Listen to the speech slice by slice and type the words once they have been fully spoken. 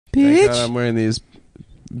Bitch. God, I'm wearing these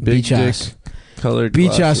big dick colored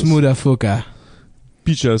Bitch ass glasses. motherfucker.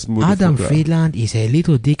 Bitch ass motherfucker. Adam Friedland is a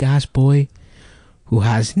little dick ass boy who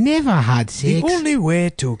has never had sex. The only way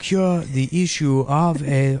to cure the issue of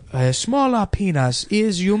a smaller penis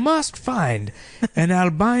is you must find an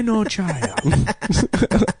albino child.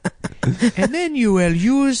 And then you will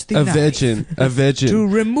use the knife to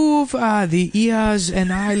remove the ears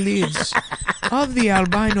and eyelids of the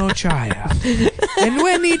albino child. And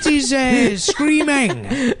when it is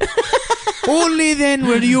screaming, only then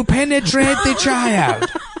will you penetrate the child.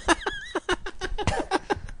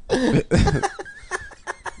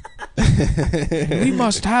 We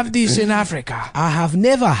must have this in Africa. I have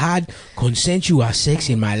never had consensual sex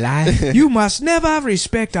in my life. You must never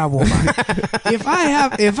respect a woman. If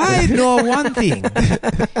I know one thing,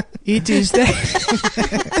 it is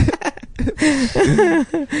that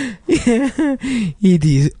It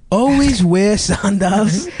is always wear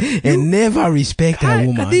sandals and never respect a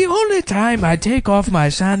woman. The only time I take off my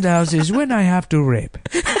sandals is when I have to rape.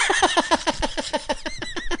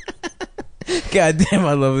 God damn,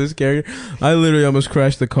 I love this character. I literally almost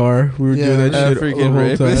crashed the car. We were doing that shit African the whole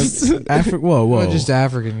rapist. time. Whoa. Well, just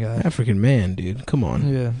African guy. African man, dude. Come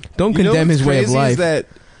on. Yeah. Don't condemn his way of life.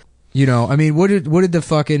 You know, I mean, what did the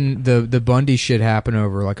fucking the Bundy shit happen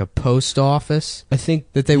over? Like a post office? I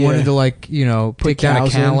think that they wanted to, like, you know, put take down a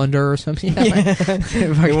cows in. calendar or something. Yeah.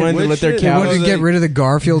 They wanted to let their They cows. wanted to get rid of the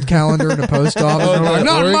Garfield calendar in the post office. Oh, They're like,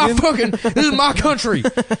 not my Oregon? fucking. This is my country.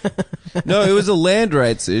 No, it was a land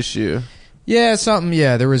rights issue. Yeah, something.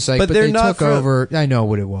 Yeah, there was like, But but they're they not took over. I know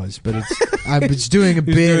what it was, but it's. I was doing a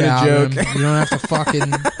bit doing a out of joke. him. You don't have to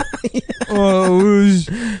fucking.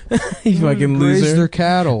 You fucking graze loser. their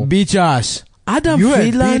cattle. Bitch ass. Adam You a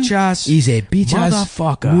Friedland bitch ass is a bitch ass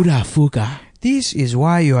motherfucker. motherfucker. This is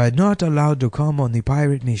why you are not allowed to come on the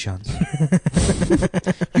pirate missions.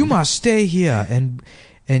 You must stay here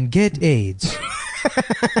and get AIDS.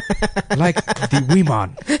 Like the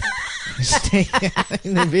women. Stay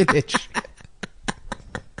in the village.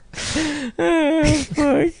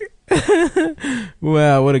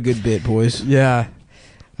 Wow, what a good bit, boys. Yeah.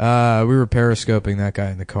 We were periscoping that guy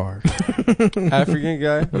in the car. African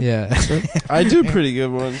guy? Yeah. I do pretty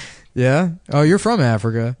good ones. Yeah? Oh, you're from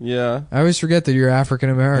Africa. Yeah. I always forget that you're African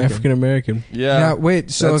American. African American. Yeah. Now,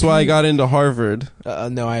 wait, so that's if why I you- got into Harvard.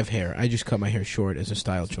 No, I have hair. I just cut my hair short as a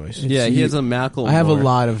style choice. Yeah, he has a Macklemore. I have a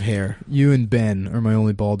lot of hair. You and Ben are my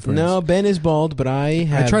only bald friends. No, Ben is bald, but I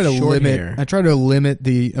have short hair. I try to limit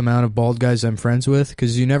the amount of bald guys I'm friends with,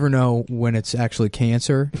 because you never know when it's actually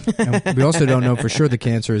cancer. And we also don't know for sure the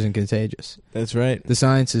cancer isn't contagious. That's right. The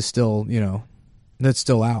science is still, you know, that's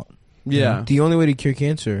still out. Yeah. The only way to cure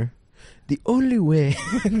cancer, the only way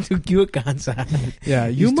to cure cancer. Yeah,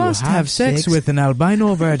 is you to must have sex with an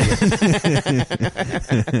albino virgin.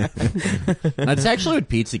 That's actually what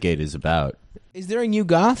Pizzagate is about. Is there a new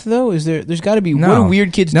goth though? There's got to be. No. What do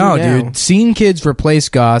weird kids No, do now? dude. Scene kids replace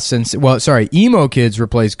goths, and emo kids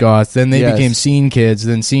replaced goths. Then they Yes. became scene kids.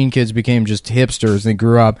 Then scene kids became just hipsters. They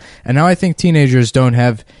grew up, and now I think teenagers don't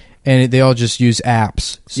have, and they all just use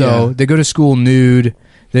apps. So Yeah. they go to school nude.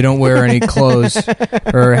 They don't wear any clothes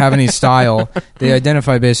or have any style. They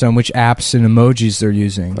identify based on which apps and emojis they're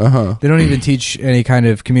using. Uh-huh. They don't even teach any kind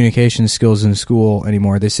of communication skills in school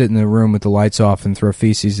anymore. They sit in the room with the lights off and throw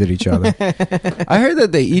feces at each other. I heard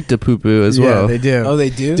that they eat the poo-poo as well. Yeah, they do. Oh, they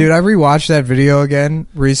do. Dude, I rewatched that video again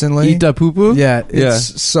recently. Eat the poo-poo? Yeah,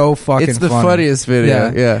 it's so fucking It's the funny. funniest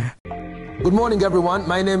video, yeah. Good morning, everyone.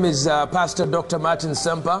 My name is Pastor Dr. Martin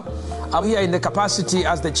Ssempa. I'm here in the capacity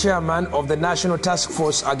as the chairman of the National Task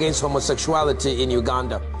Force Against Homosexuality in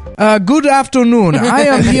Uganda. Good afternoon. I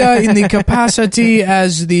am here in the capacity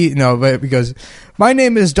as the... No, but because... My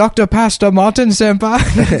name is Dr. Pastor Martin Ssempa.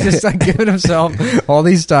 Just like giving himself all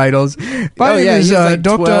these titles. My name is like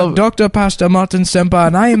Dr. Pastor Martin Ssempa,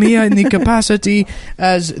 and I am here in the capacity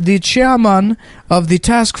as the chairman of the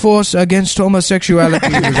Task Force Against Homosexuality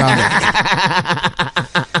in Uganda.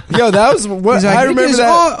 Yo, that was what He's like, I remember. it is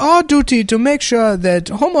That our duty to make sure that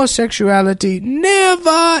homosexuality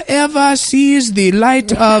never ever sees the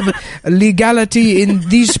light of legality in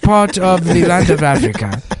this part of the land of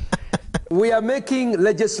Africa. We are making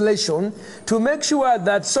legislation to make sure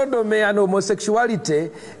that sodomy and homosexuality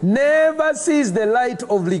never sees the light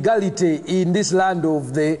of legality in this land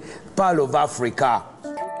of the Pearl of Africa.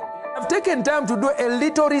 I've taken time to do a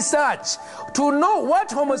little research to know what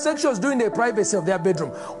homosexuals do in the privacy of their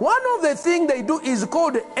bedroom. One of the things they do is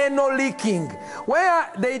called anal leaking, where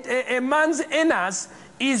a man's anus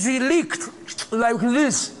is leaked like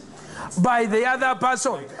this. by the other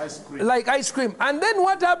person. Like ice cream. And then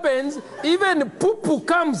what happens, even Poo Poo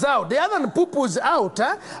comes out. The other one Poo Poo's out,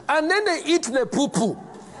 and then they eat the Poo Poo.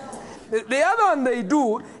 The other one they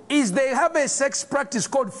do is they have a sex practice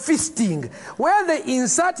called fisting, where they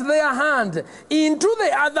insert their hand into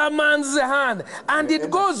the other man's hand, and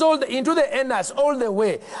it goes into the anus all the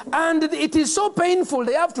way. And it is so painful,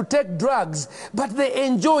 they have to take drugs, but they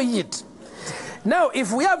enjoy it. Now,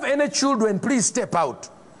 if we have any children, please step out.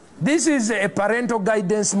 This is a parental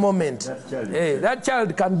guidance moment. That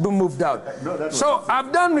child can be moved out. So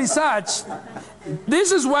I've done research.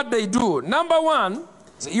 This is what they do. Number one,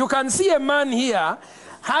 you can see a man here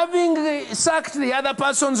having sucked the other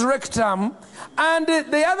person's rectum, and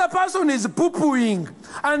the other person is poo-pooing,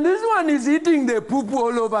 and this one is eating the poo-poo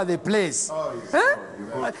all over the place.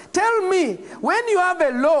 Tell me, when you have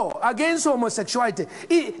a law against homosexuality,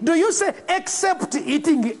 do you say except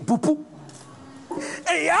eating poo-poo?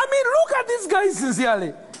 I mean, look at this guy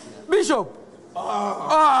sincerely. Bishop.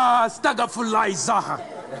 Stagafulaizaha.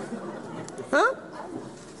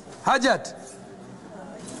 Hajat.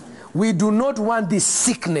 We do not want this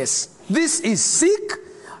sickness. This is sick,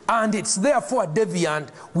 and it's therefore deviant.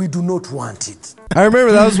 We do not want it. I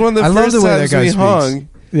remember that was one of the first times we hung.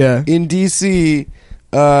 Yeah. In D.C.,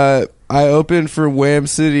 I opened for Wham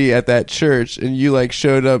City at that church, and you like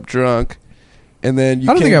showed up drunk, and then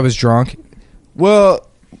I don't think I was drunk. Well,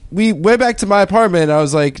 we went back to my apartment. And I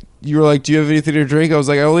was like, you were like, do you have anything to drink? I was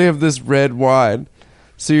like, I only have this red wine.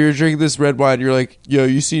 So you're drinking this red wine. You're like, yo,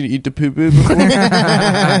 you seen Eat the Poo Poo before?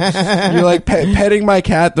 You're like petting my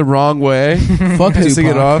cat the wrong way. Fuck pissing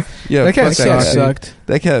it off. Yeah, that cat sucked.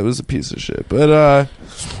 That cat was a piece of shit. But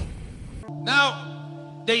now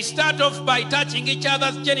they start off by touching each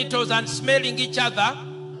other's genitals and smelling each other.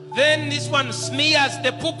 Then this one smears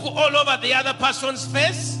the poo-poo all over the other person's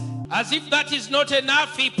face. As if that is not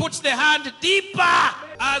enough, he puts the hand deeper.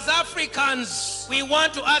 As Africans, we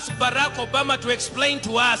want to ask Barack Obama to explain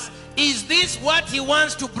to us, is this what he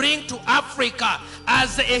wants to bring to Africa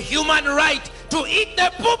as a human right to eat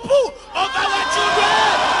the poo-poo of our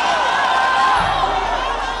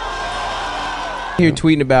children? You're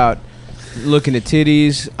tweeting about looking at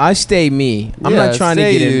titties. I stay me. I'm not trying to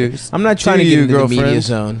get in. I'm not trying to get into the media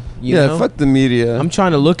zone. You know? Fuck the media. I'm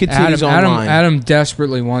trying to look at titties online. Adam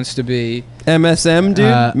desperately wants to be MSM,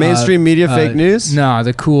 dude. Mainstream media, fake news. No,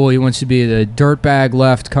 the cool. He wants to be the dirtbag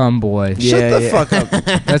left cum boy. Shut the fuck up.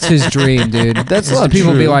 That's his dream, dude. That's not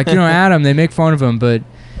people true. Be like, Adam. They make fun of him, but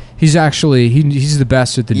he's actually he's the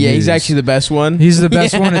best at the news. Yeah, he's actually the best one. He's the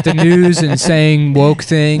best one at the news and saying woke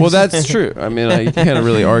things. Well, that's true. I mean, you can't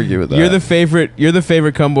really argue with that. You're the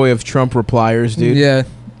favorite cum boy of Trump repliers, dude. Yeah.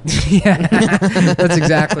 Yeah. That's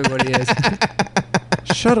exactly what he is.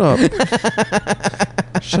 Shut up.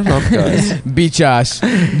 Shut up, guys. Bichas,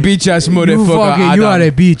 motherfucker. You are a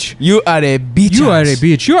bitch. You are a bitch. You are a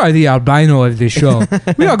bitch. You are the albino of the show.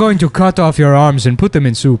 We are going to cut off your arms and put them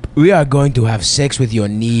in soup. We are going to have sex with your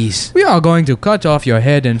knees. We are going to cut off your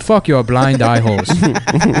head and fuck your blind eye holes.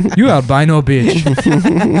 You albino bitch.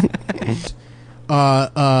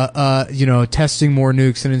 Testing more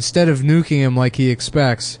nukes, and instead of nuking him like he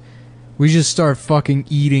expects, we just start fucking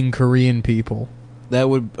eating Korean people. That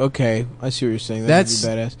would I see what you're saying. That'd be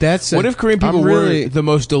badass. That's what if Korean people were the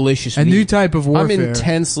most delicious meat? A new type of warfare. I'm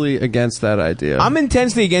intensely against that idea. I'm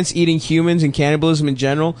intensely against eating humans and cannibalism in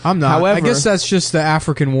general. I'm not. However, I guess that's just the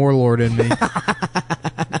African warlord in me.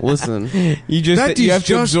 Listen, you have to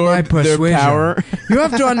absorb their power. You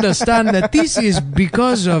have to understand that this is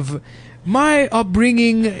because of my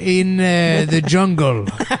upbringing in the jungle,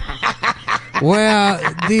 where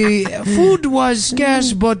the food was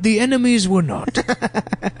scarce but the enemies were not.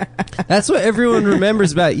 That's what everyone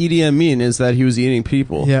remembers about Idi Amin, is that he was eating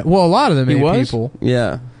people. Yeah, well, a lot of them ate people.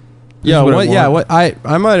 Yeah.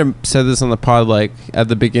 I might have said this on the pod like at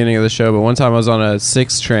the beginning of the show, but one time I was on a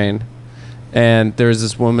 6 train, and there was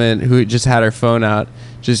this woman who just had her phone out,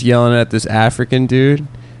 just yelling at this African dude.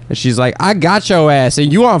 And she's like, I got your ass,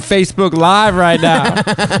 and you on Facebook Live right now.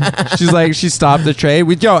 She's like, she stopped the train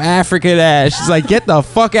with your African ass. She's like, get the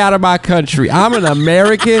fuck out of my country. I'm an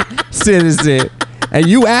American citizen, and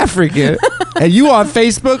you African, and you on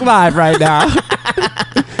Facebook Live right now.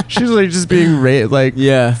 She's like just being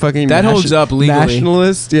fucking that holds up legally.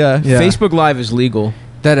 Nationalist, yeah. Facebook Live is legal.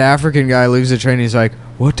 That African guy leaves the train. He's like,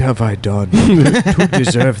 what have I done to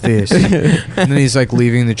deserve this? And then he's like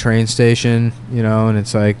leaving the train station, and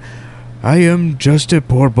it's like, I am just a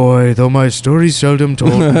poor boy, though my story's seldom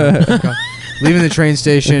told. Leaving the train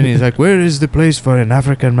station, he's like, where is the place for an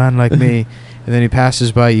African man like me? And then he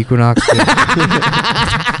passes by Equinox.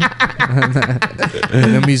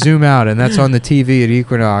 And then we zoom out, and that's on the TV at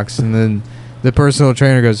Equinox. And then the personal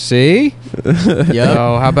trainer goes, see? Yeah.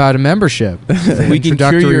 So how about a membership? The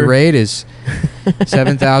introductory rate is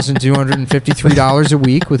 $7,253 a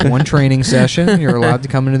week with one training session. You're allowed to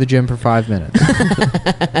come into the gym for 5 minutes.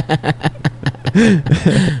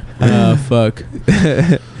 Fuck.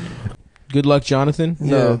 Goodluck Jonathan?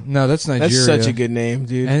 No, that's Nigeria. That's such a good name,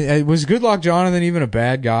 dude. And was Goodluck Jonathan even a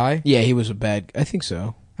bad guy? Yeah, he was a bad. I think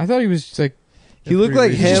so. I thought he was like. He looked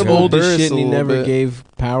like Hannibal old as shit, and he never gave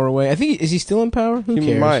power away. I think is he still in power? Who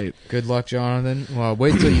cares? Might. Goodluck Jonathan. Well,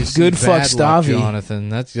 wait till you see Good fuck Bad Luck Stavy. Jonathan.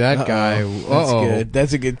 That's that guy. That's good.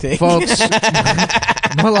 That's a good thing, folks.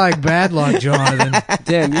 More like Bad Luck Jonathan.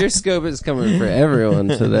 Damn, your scope is coming for everyone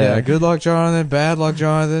today. Yeah, Good Luck Jonathan. Bad Luck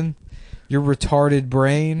Jonathan. Your retarded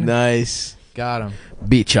brain. Nice. Got him.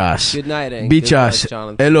 Bitch Good night, Hank. Bitch ass.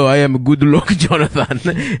 Hello, I am Goodluck Jonathan,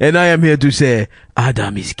 and I am here to say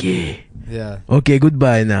Adam is gay. Yeah. Okay,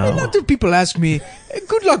 goodbye A now. lot of people ask me,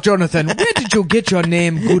 Good Luck Jonathan, where did you get your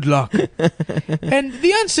name Good Luck? And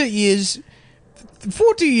the answer is,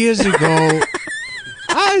 40 years ago,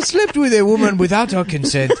 I slept with a woman without her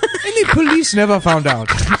consent, and the police never found out.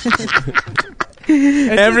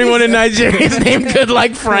 Everyone in Nigeria is named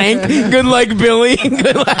Goodluck Frank, Goodluck Billy,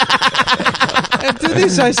 And to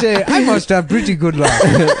this I say, I must have pretty good luck.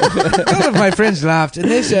 All of my friends laughed, and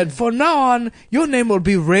they said, from now on, your name will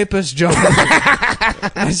be Rapist Jonathan.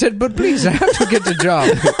 I said, but please, I have to get the job.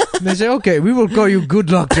 And they said, okay, we will call you Good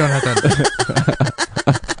Luck Jonathan.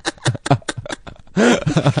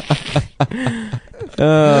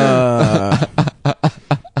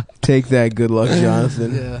 Take that, Goodluck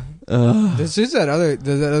Jonathan. Yeah. This is that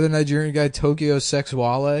other Nigerian guy, Tokyo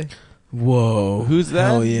Sexwale. Whoa. Who's that?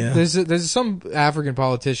 Hell yeah. There's some African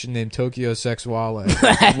politician named Tokyo Sexwale.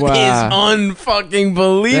 That is unfucking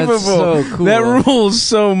believable. That's so cool. That rules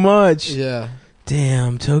so much. Yeah.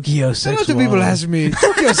 Damn, Tokyo Sexwale. A lot of people ask me,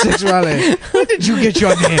 Tokyo Sexwale, where did you get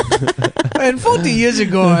your name? And 40 years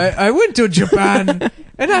ago, I went to Japan,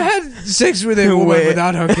 and I had sex with a woman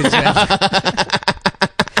without her consent.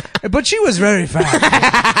 But she was very fat.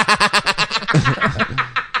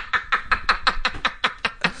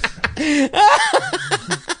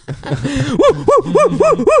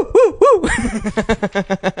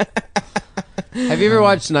 Have you ever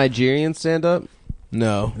watched Nigerian stand-up?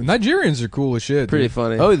 No. Nigerians are cool as shit. Pretty dude.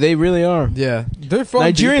 funny. Oh, they really are. Yeah. They're fun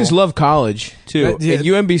Nigerians people. love college, too. Yeah. At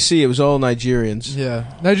UMBC, it was all Nigerians. Yeah.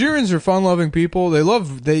 Nigerians are fun-loving people. They're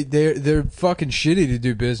fucking shitty to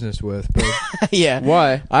do business with. But Yeah.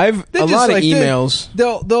 Why? I've They're a just lot of like- emails.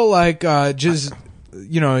 They'll like just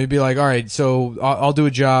you'd be like, all right, so I'll do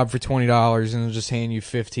a job for $20, and they'll just hand you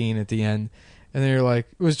 $15 at the end, and then you're like,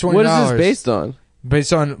 it was $20. What is this based on?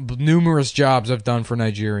 Based on numerous jobs I've done for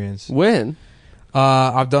Nigerians. When?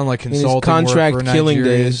 I've done like consulting contract work for killing Nigerians.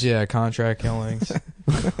 days. Yeah, contract killings.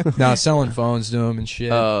 Now selling phones to them and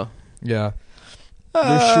shit. Oh. Yeah.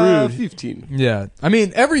 They're shrewd. 15. Yeah. I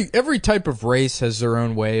mean, every type of race has their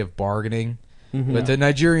own way of bargaining. Mm-hmm. But the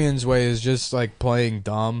Nigerians' way is just like playing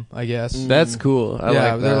dumb, I guess. That's cool. I like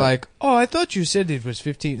that. They're like, oh, I thought you said it was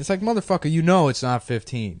 15. It's like, motherfucker, you know it's not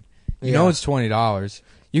 15. You know it's $20.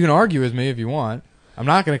 You can argue with me if you want. I'm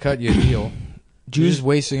not going to cut you a deal. You're just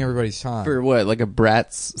wasting everybody's time. For what? Like a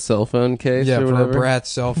Bratz cell phone case? Yeah, or for whatever? a Bratz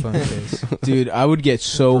cell phone case. Dude, I would get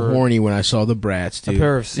so For- horny when I saw the Brats, A dude.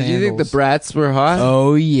 pair of Did sandals. you think the Bratz were hot?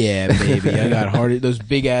 Oh, yeah, baby. I got hard. Those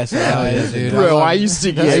big ass eyes. dude. Bro, I I used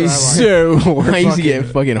to That's get what I so I used to get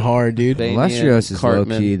fucking hard, dude. Molestrios is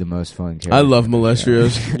low-key the most fun character. I love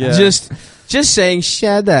Molestrios. Yeah. Just saying,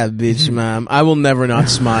 shut up, bitch, mom. I will never not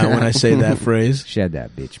smile when I say that phrase. Shut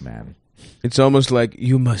that bitch, man. It's almost like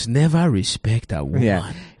you must never respect a woman.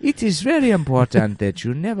 Yeah. It is very important that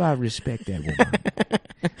you never respect a woman.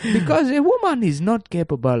 Because a woman is not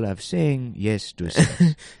capable of saying yes to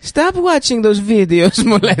sex. Stop watching those videos,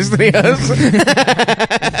 Molestrios.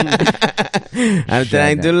 I'm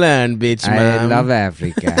trying to learn, bitch, mom. I love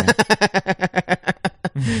Africa.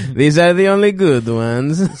 These are the only good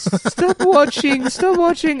ones. Stop watching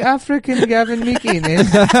African Gavin McInnes.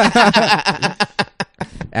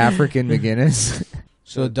 African McInnes.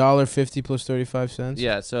 So $1.50 plus 35 cents?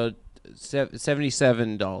 Yeah, so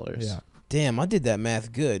 $77. Yeah. Damn, I did that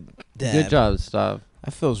math good. Damn. Good job, Stav.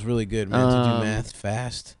 That feels really good, man, to do math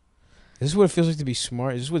fast. Is this what it feels like to be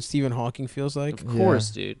smart? Is this what Stephen Hawking feels like? Of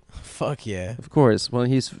course, dude. Fuck yeah. Of course. When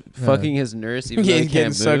he's fucking his nurse, even though he He's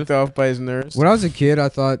getting can't move. sucked off by his nurse. When I was a kid, I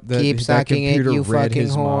thought that Keep that sucking it, computer you read fucking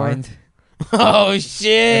his whore. mind. Oh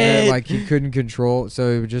shit! Like he couldn't control, so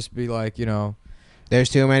it would just be like, you know, there's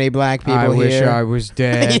too many black people I here. wish I was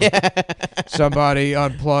dead. Yeah. Somebody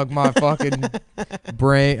unplug my fucking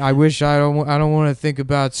brain. I wish I don't want to think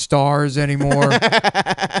about stars anymore.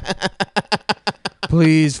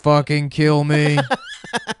 Please fucking kill me.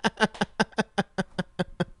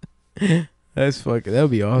 That's fucking. That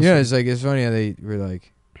would be awesome. Yeah, it's funny how they were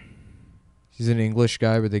like, he's an English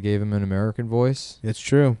guy, but they gave him an American voice. It's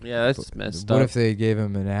true. Yeah, that's messed up. What if they gave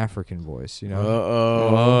him an African voice? You know.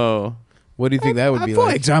 Whoa. What do you think that would be for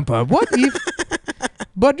like? For example, what if?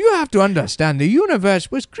 But you have to understand, the universe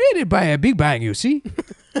was created by a Big Bang. You see,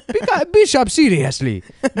 Bishop, seriously,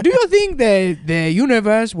 do you think the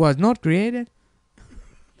universe was not created?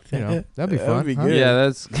 You know, that'd be fun. That'd be good. Yeah,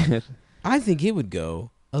 that's good. I think it would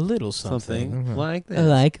go a little something like this.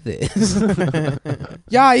 Like this.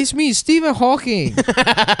 Yeah, it's me, Stephen Hawking.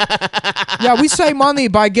 Yeah, we save money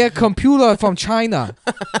by get computer from China.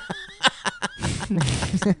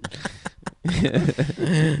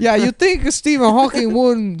 Yeah, you think Stephen Hawking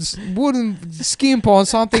wouldn't skimp on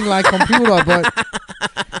something like computer, but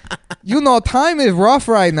you know, time is rough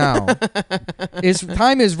right now.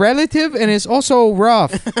 Time is relative and it's also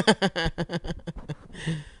rough.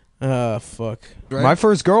 Fuck. Right? My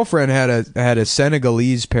first girlfriend had a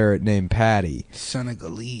Senegalese parrot named Patty.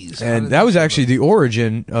 Senegalese, and that was actually the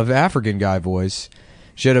origin of African guy voice.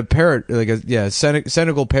 She had a parrot, like a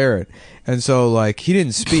Senegal parrot, and so like he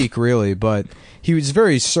didn't speak really, but he was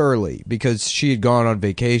very surly because she had gone on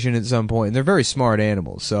vacation at some point, and they're very smart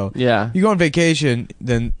animals. So yeah, you go on vacation,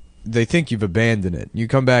 then they think you've abandoned it. You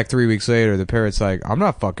come back 3 weeks later, the parrot's like, "I'm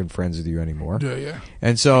not fucking friends with you anymore." Yeah.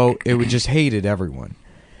 And so it would just hated everyone.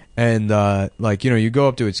 And, like, you know, you go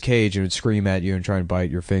up to its cage and it would scream at you and try and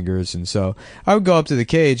bite your fingers. And so I would go up to the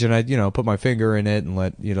cage and I'd, you know, put my finger in it and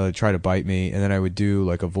it'd try to bite me. And then I would do,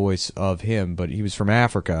 like, a voice of him. But he was from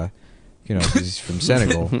Africa, you know, 'cause he's from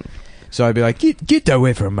Senegal. So I'd be like, get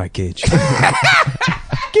away from my cage.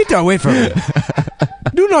 Get away from me.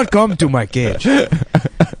 Do not come to my cage.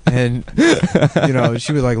 And, you know,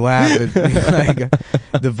 she would, like, laugh at like,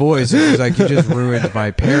 the voice. It was like, you just ruined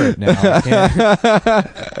my parrot now. I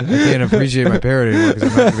can't appreciate my parrot anymore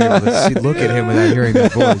because I'm not going to be able to look at him without hearing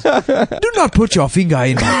that voice. Do not put your finger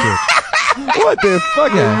in my cage. What the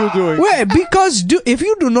fuck are you doing? Well, because if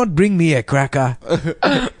you do not bring me a cracker,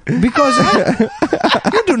 because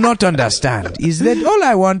you do not understand, is that all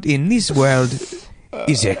I want in this world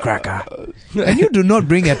is a cracker. And you do not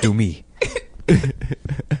bring it to me.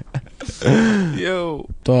 Yo,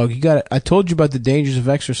 dog, you got it. I told you about the dangers of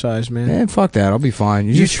exercise, man. Man, fuck that. I'll be fine.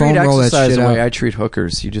 You just treat exercise the way I treat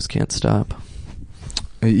hookers. You just can't stop.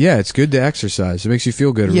 Yeah, it's good to exercise. It makes you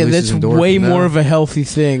feel good. It yeah, that's way more of a healthy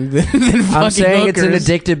thing than I'm saying hookers. It's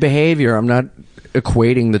an addictive behavior. I'm not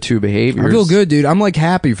equating the two behaviors. I feel good, dude. I'm like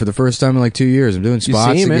happy for the first time in like 2 years. I'm doing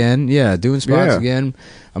spots again. Yeah, doing spots again.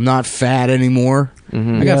 I'm not fat anymore.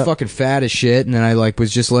 I got fucking fat as shit, and then I like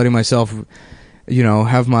was just letting myself, you know,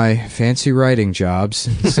 have my fancy writing jobs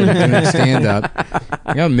instead of doing stand up.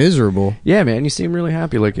 I got miserable. Yeah, man, you seem really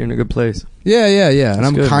happy, like you're in a good place. Yeah. And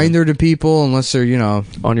I'm kinder to people unless they're, you know,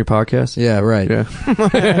 on your podcast. Yeah, right. Yeah.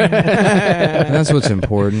 That's what's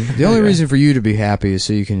important. The only reason for you to be happy is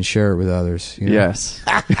so you can share it with others. You know? Yes.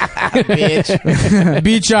 Bitch.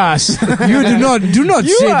 Bitch us. You do not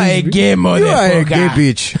you say are this. a gay motherfucker. You are a gay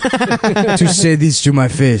bitch. To say this to my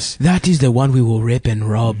face. That is the one we will rape and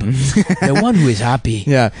rob. The one who is happy.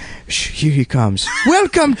 Yeah. Shh, here he comes.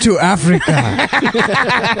 Welcome to Africa.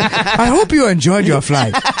 I hope you enjoyed your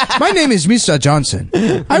flight. My name is Mr. Johnson.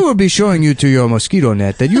 I will be showing you to your mosquito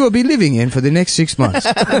net that you will be living in for the next 6 months.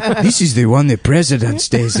 This is the one the president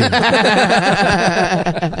stays in.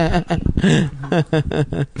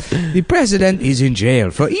 The president is in jail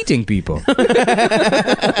for eating people.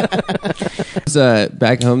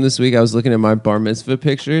 Back home this week, I was looking at my bar mitzvah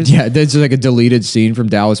pictures. Yeah, that's like a deleted scene from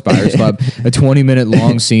Dallas Buyers Club. A 20-minute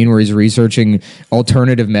long scene where he's researching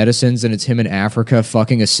alternative medicines, and it's him in Africa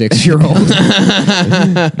fucking a 6-year-old.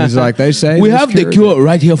 He's like, they say we have the cure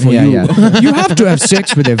right here for you. Yeah. You have to have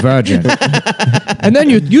sex with a virgin, and then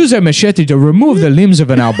you use a machete to remove the limbs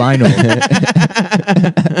of an albino.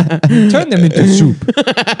 Turn them into soup.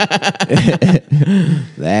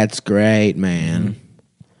 That's great, man.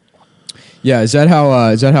 Yeah, is that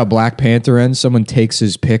how Black Panther ends? Someone takes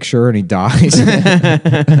his picture and he dies.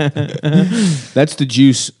 That's the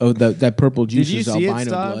juice of that purple juice is albino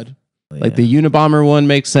blood. Like the Unabomber one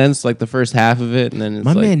makes sense, like the first half of it, and then it's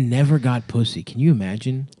my like, man never got pussy. Can you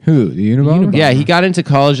imagine? Who? The Unabomber? yeah, he got into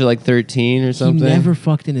college at like 13 or something. He never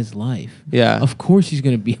fucked in his life. Yeah. Of course he's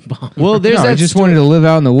gonna be a bomber. Well, there's No, that he just wanted to live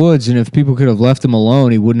out in the woods, and if people could have left him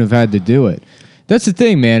alone, he wouldn't have had to do it. That's the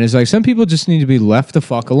thing, man. Is like some people just need to be left the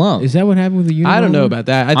fuck alone. Is that what happened with the Unabomber? I don't know about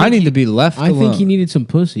that. I need to be left alone. I think he needed some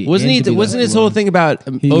pussy. Wasn't his whole thing about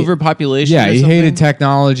overpopulation? Yeah, or he something? hated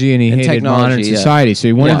technology and he hated technology, modern yeah. society. So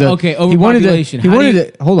he wanted to. Okay, he wanted overpopulation. to. He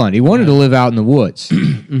wanted to. Hold on. He wanted to live out in the woods,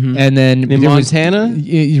 and then In Montana?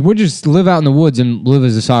 He would just live out in the woods and live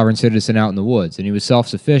as a sovereign citizen out in the woods, and he was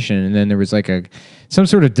self-sufficient. And then there was like some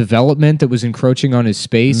sort of development that was encroaching on his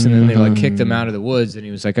space, and then they like kicked him out of the woods, and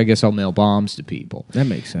he was like, I guess I'll mail bombs to people. That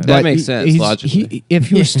makes sense. That makes sense, logically. If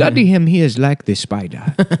you study him, he is like the spider.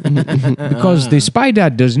 Because the spider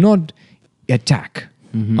does not attack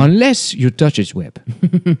unless you touch his web.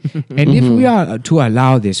 And if we are to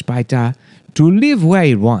allow the spider to live where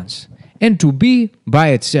it wants and to be by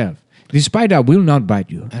itself, the spider will not bite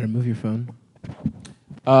you. Adam, move your phone.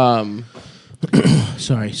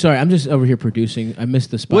 Sorry. I'm just over here producing. I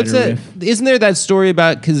missed the spider What's that? riff. Isn't there that story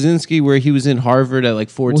about Kaczynski where he was in Harvard at like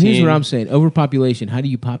 14? Well, here's what I'm saying. Overpopulation. How do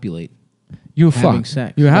you populate? You Having fuck.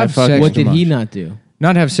 sex. You have sex. What too did he much. not do?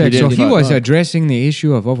 Not have sex. He So didn't he was fuck. addressing the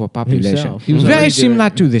issue of overpopulation. Himself. He was Very already similar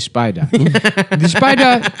to the spider. The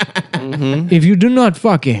spider, if you do not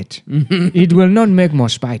fuck it, it will not make more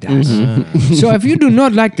spiders. So if you do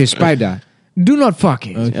not like the spider, do not fuck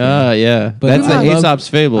it. Yeah. But That's the I love- Aesop's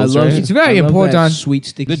Fables, I love right? It's very I love important. that sweet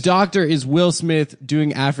sticky. The doctor is Will Smith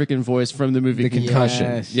doing African voice from the movie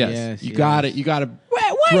Concussion. Yes, You got it. You got to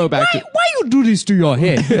throw back to... Why you do this to your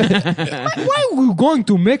head? why are we going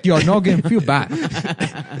to make your noggin feel bad?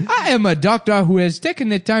 I am a doctor who has taken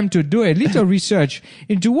the time to do a little research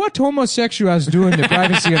into what homosexuals do in the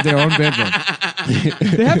privacy of their own bedroom.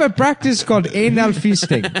 They have a practice called anal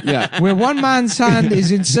feasting, where one man's hand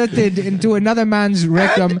is inserted into another man's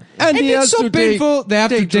rectum, and he has it's so to painful they have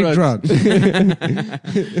to take drugs. and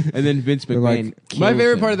then Vince McMahon. My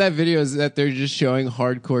favorite part of that video is that they're just showing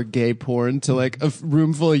hardcore gay porn to like a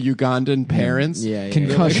room full of Ugandan parents. Yeah.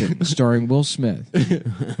 Concussion, starring Will Smith.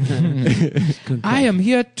 I am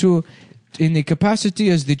here to, in the capacity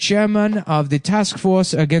as the chairman of the task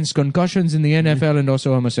force against concussions in the NFL and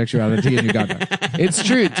also homosexuality in Uganda. It's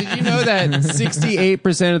true. Did you know that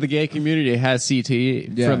 68% of the gay community has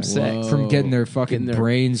CTE from sex? From getting their fucking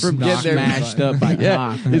brains From getting their Smashed up by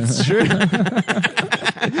cock. It's true.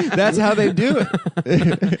 That's how they do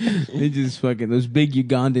it. They just fucking those big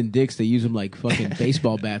Ugandan dicks. They use them like fucking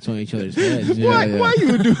baseball bats on each other's heads. Why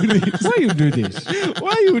you do this? Why you do this?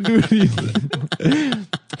 Why you do this?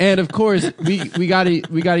 And of course, we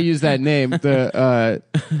gotta use that name. The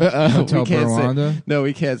Hotel we can't Rwanda? say. No,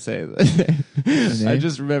 we can't say that. I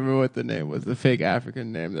just remember what the name was. The fake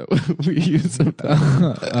African name that we use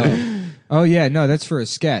sometimes. Oh yeah, no, that's for a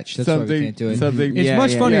sketch. That's why we Something- can't do it. something- It's yeah,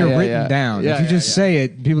 much yeah, funnier yeah, written yeah. down. Yeah, if you yeah, just yeah. say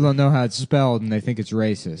it, people don't know how it's spelled and they think it's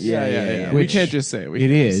racist. Yeah. Which We can't just say it. it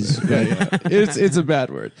is. It's a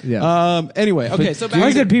bad word. Yeah. Anyway, okay. So Why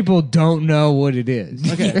back that people don't know what it is?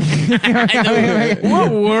 Okay.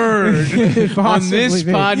 What word on this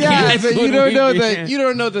podcast? Yeah, but you would don't we know be- you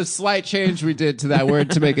don't know the slight change we did to that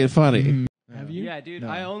word to make it funny. Have you? Yeah, dude.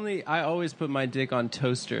 I always put my dick on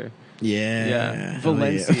toaster. Yeah.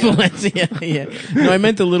 Valencia. Valencia. Yeah. No, I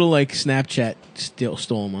meant the little like Snapchat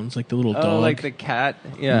stolen ones, like the little Oh, dog. like the cat.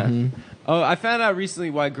 Yeah. Oh, I found out recently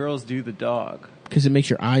why girls do the dog. Because it makes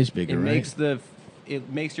your eyes bigger, right? It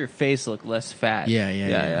makes your face look less fat.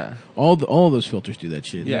 Yeah. All those filters do that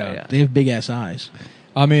shit. Yeah. They have big ass eyes.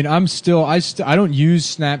 I mean, I don't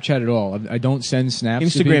use Snapchat at all. I don't send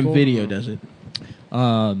snaps to Instagram people. video does it.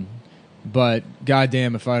 But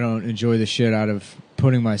goddamn, if I don't enjoy the shit out of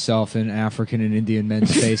putting myself in African and Indian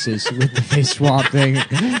men's faces with the face swap thing.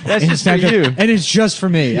 That's just for you. And it's just for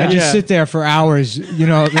me. I just sit there for hours, you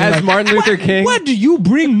know. As like, Martin Luther King. Why do you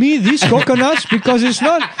bring me these coconuts? Because it's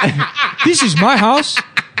not... This is my house.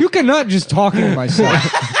 You cannot just talking to myself.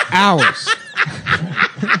 Hours.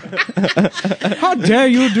 How dare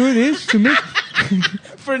you do this to me?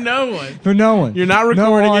 For no one. For no one. You're not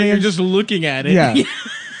No recording it, you're audience. just looking at it. Yeah.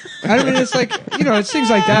 I mean, it's like, you know, it's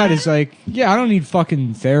things like that. It's like, yeah, I don't need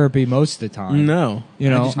fucking therapy most of the time. No.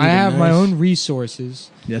 You know, just need I a have my nice- own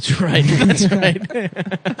resources. That's right. That's right.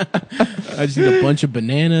 I just need a bunch of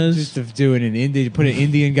bananas. Just of doing put an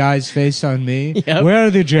Indian guy's face on me. Yep. Where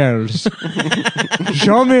are the gels?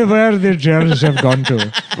 Show me where the gels have gone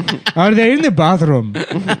to. Are they in the bathroom?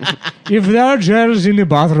 If there are gels in the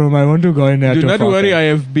bathroom, I want to go in there. Do not worry, I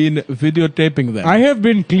have been videotaping them. I have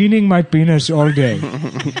been cleaning my penis all day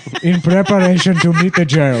in preparation to meet the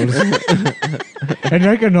gels. And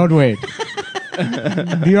I cannot wait.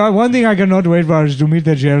 The one thing I cannot wait for is to meet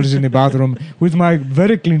the gels in the bathroom with my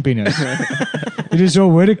very clean penis. It is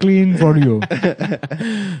so very clean for you.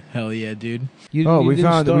 Hell yeah, dude. We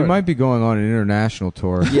found that we might be going on an international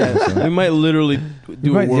tour. Yes, we might literally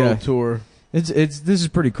do a world tour. This is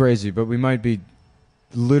pretty crazy, but we might be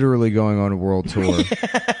literally going on a world tour.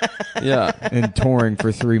 Yeah. And touring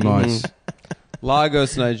for 3 months.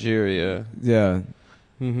 Lagos, Nigeria. Yeah.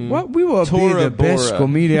 Mm-hmm. Well, we will be the best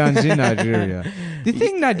comedians in Nigeria. The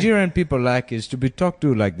thing Nigerian people like is to be talked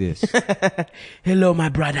to like this. Hello, my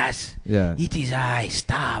brothers. Yeah. It is I,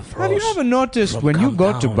 Stavros. Have you ever noticed when you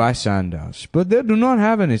go to buy sandals, but they do not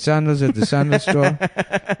have any sandals at the sandal store,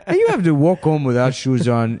 and you have to walk home without shoes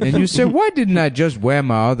on, and you say, why didn't I just wear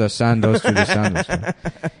my other sandals to the sandal store?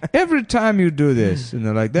 Every time you do this, and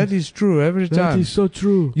they're like, that is true every time. That is so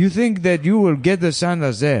true. You think that you will get the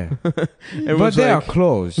sandals there, but they are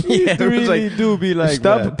closed. Yeah, They really do be like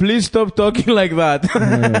that. Please stop talking like that.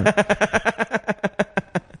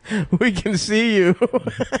 We can see you.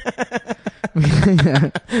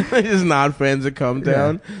 They're just not fans of Cum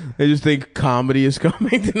Town. Yeah. They just think comedy is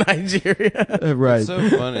coming to Nigeria. Right. So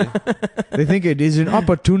funny. They think it is an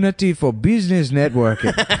opportunity for business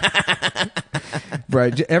networking.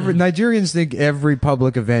 Right. Nigerians think every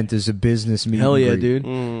public event is a business meeting. Hell yeah, dude.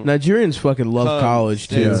 Nigerians fucking love college,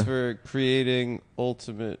 too. Stands for creating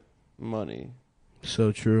ultimate money.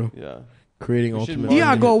 So true. Yeah. Creating ultimate money.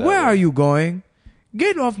 Iago, where are you going?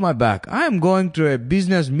 Get off my back. I am going to a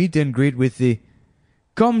business meet and greet with the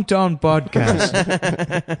Cum Town podcast.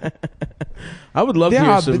 I would love to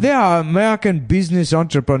hear some... They are American business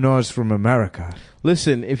entrepreneurs from America.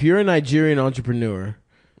 Listen, if you're a Nigerian entrepreneur,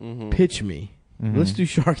 pitch me. Let's do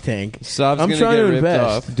Shark Tank. I'm trying to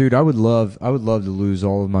invest. Off. Dude, I would love to lose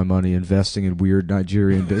all of my money investing in weird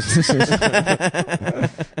Nigerian businesses.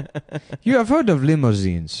 You have heard of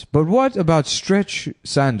limousines, but what about stretch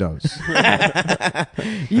sandals?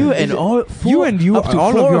 You and all of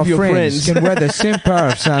your friends can wear the same pair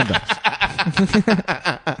of sandals.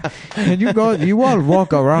 And you all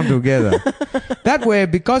walk around together. That way,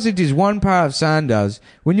 because it is one pair of sandals,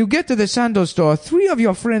 when you get to the sandal store, 3 of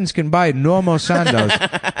your friends can buy normal sandals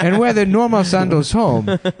and wear the normal sandals home,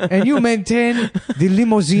 and you maintain the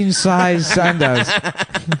limousine-sized sandals.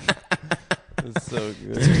 That's so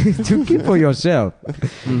good. To keep for yourself.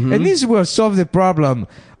 And this will solve the problem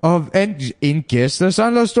of, and in case the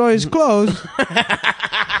sandal store is closed,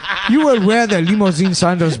 you will wear the limousine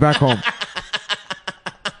sandals back home.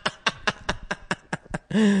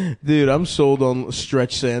 Dude, I'm sold on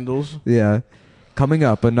stretch sandals. Yeah. Coming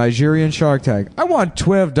up, a Nigerian Shark Tank. I want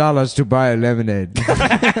 $12 to buy a lemonade.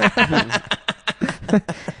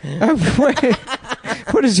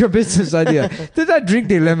 What is your business idea? Did I drink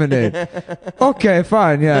the lemonade? Okay,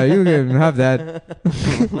 fine. Yeah, you can have that.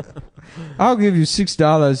 I'll give you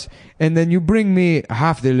 $6, and then you bring me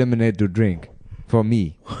half the lemonade to drink for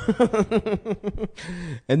me.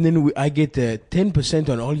 And then I get 10%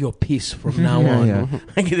 on all your piece from now on. Yeah.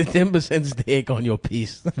 I get a 10% stake on your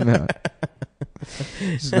piece. No.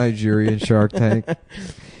 It's Nigerian Shark Tank.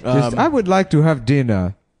 I would like to have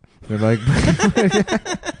dinner. They're like...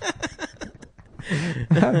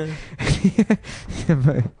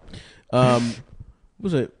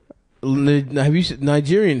 Was it? Have you seen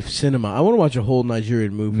Nigerian cinema? I want to watch a whole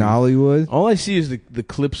Nigerian movie. Nollywood? All I see is the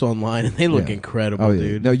clips online, and they look incredible,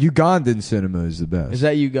 dude. No, Ugandan cinema is the best. Is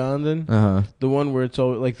that Ugandan? Uh-huh. The one where it's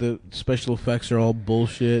all like the special effects are all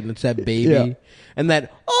bullshit, and it's that baby and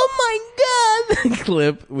that oh my god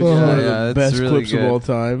clip, which is one of the best really clips of all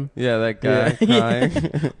time. Yeah, that guy crying.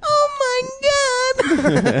 Oh my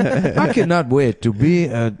god. I cannot wait to be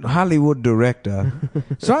a Hollywood director.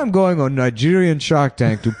 So I'm going on Nigerian Shark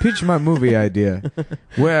Tank to pitch my movie idea,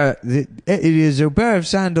 where it is a pair of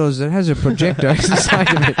sandals that has a projector inside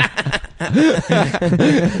of it.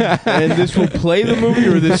 And this will play the movie,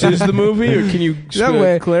 or this is the movie, or can you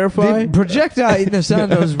clarify? The projector in the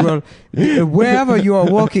sandals will, wherever you are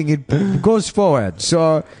walking, it goes forward.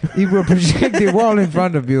 So it will project the wall in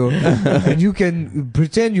front of you, and you can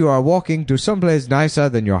pretend you are walking to someplace nicer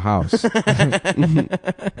than your house.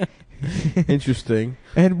 Interesting.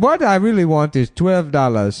 And what I really want is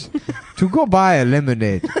 $12 to go buy a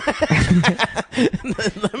lemonade.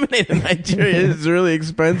 Lemonade in Nigeria is really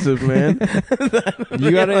expensive, man.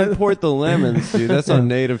 You gotta import the lemons, dude. That's not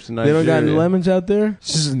native to Nigeria. They don't got any lemons out there?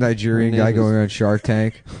 This is a Nigerian guy going on Shark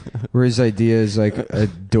Tank, where his idea is like a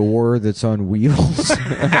door that's on wheels.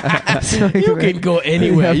 You can go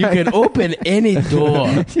anywhere. You can open any door.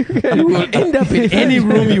 You will end up in any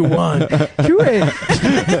room you want.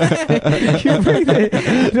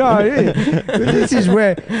 This is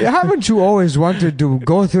where. Haven't you always wanted to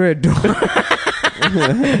go through a door?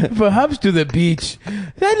 Perhaps to the beach.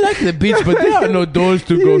 I like the beach, but there are no doors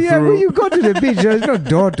to go through. When you go to the beach, there's no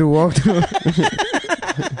door to walk through.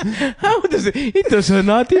 How does it? It does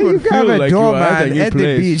not even feel have a like door you are at man a at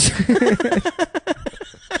place. the beach.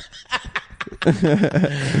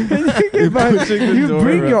 You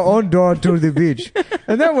bring your own door to the beach,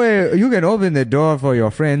 and that way you can open the door for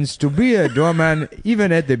your friends to be a doorman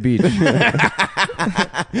even at the beach.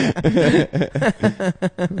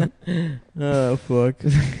 Oh fuck!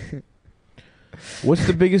 What's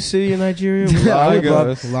the biggest city in Nigeria?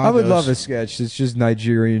 I would love a sketch that's just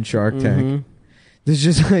Nigerian Shark Tank. There's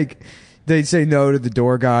just like they say no to the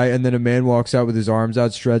door guy, and then a man walks out with his arms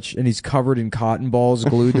outstretched, and he's covered in cotton balls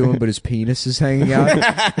glued to him, but his penis is hanging out.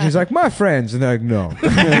 And he's like, "My friends," and they're like, "No."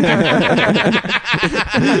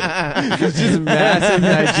 It's just massive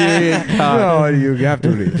Nigerian cotton. No, you have to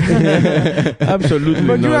leave. Absolutely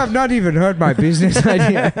But not. you have not even heard my business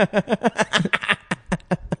idea.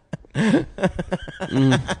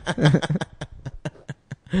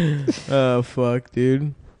 Oh fuck,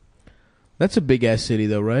 dude. That's a big ass city,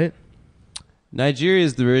 though, right? Nigeria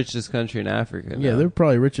is the richest country in Africa. Yeah, now. they're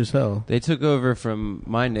probably rich as hell. They took over from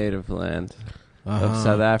my native land of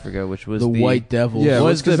South Africa, which was the White Devils. Yeah,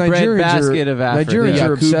 was the Nigerians breadbasket of Africa. Nigerians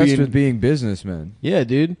are obsessed Yakubian- with being businessmen. Yeah,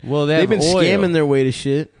 dude. Well, They've been oil. scamming their way to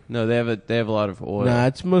shit. No, they have a lot of oil. Nah,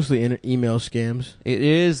 it's mostly email scams. It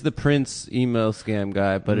is the Prince email scam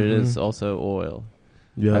guy, but it is also oil.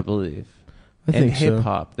 Yeah, I believe. I think hip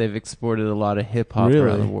hop. They've exported a lot of hip hop Really?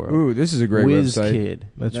 around the world. Ooh, this is a great website. WizKid.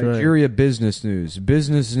 That's Nigeria Business News.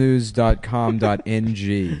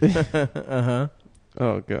 Businessnews.com.ng.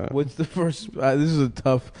 Oh god. What's the first? This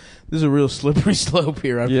is a real slippery slope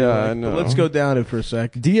here. I feel like. I know. But let's go down it for a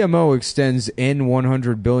sec. DMO extends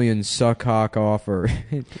N100 billion suck hawk offer.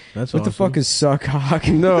 That's what the fuck is suck hawk?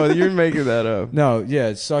 No, you're making that up. No,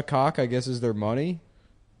 yeah, suck hawk, I guess, is their money.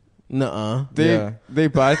 Nuh-uh. They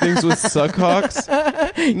buy things with suck hawks? No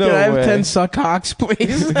Can I have way. 10 suck hawks,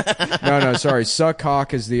 please? No, sorry. Suck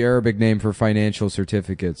hawk is the Arabic name for financial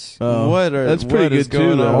certificates. That's pretty good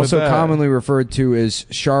too, though. Also commonly referred to as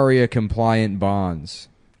Sharia compliant bonds.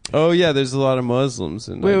 Oh yeah, there's a lot of Muslims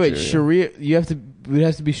in Nigeria. Wait, Sharia? It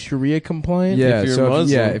has to be Sharia compliant. Yeah, if you're so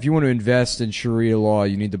Muslim. if you want to invest in Sharia law,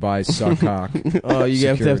 you need to buy suck hawk. Oh, you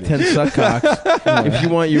have to have 10 suck hawks if you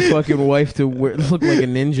want your fucking wife to look like a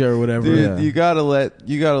ninja or whatever. Dude, you gotta let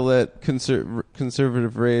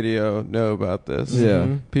conservative radio know about this.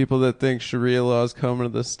 Yeah. People that think Sharia law is coming to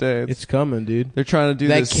the States. It's coming, dude. They're trying to do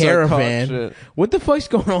that this caravan. shit. What the fuck's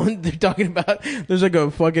going on? They're talking about there's like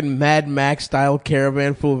a fucking Mad Max style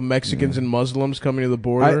caravan full of Mexicans and Muslims coming to the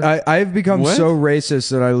border. I've become What? so racist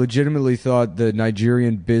that I legitimately thought the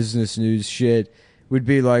Nigerian Business News shit would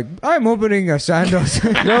be like, I'm opening a sandals.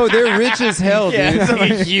 No, they're rich as hell, yeah, dude. it's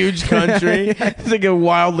like a huge country. It's like a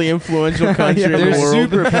wildly influential country in the They're world.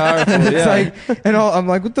 super powerful. It's Yeah. like, I'm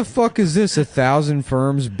like, what the fuck is this? 1,000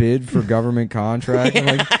 firms bid for government contract? I'm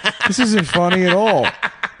like, this isn't funny at all.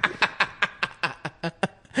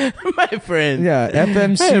 My friend. Yeah, I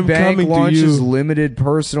FMC am Bank coming to launches you. limited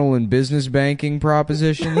personal and business banking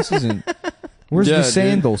proposition. This isn't. Where's Yeah, the dude.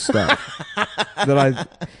 sandal stuff that I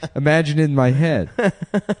imagined in my head?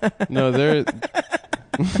 No, they're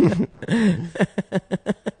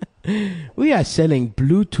We are selling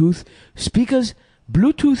Bluetooth speakers,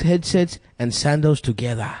 Bluetooth headsets, and sandals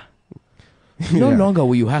together. No Yeah. longer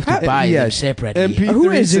will you have to buy them separately. MP3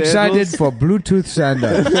 Who is excited sandals? for Bluetooth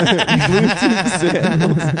sandals?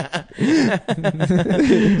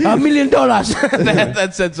 $1 million. that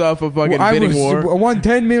sets off a fucking bidding war. I want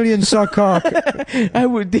 10 million suck cock. I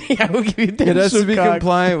would give you 10 it has to be sukkah.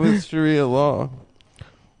 compliant with Sharia law.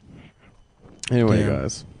 Anyway, Damn.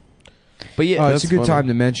 guys. But yeah, It's a good funny. time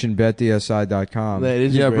to mention betdsi.com. that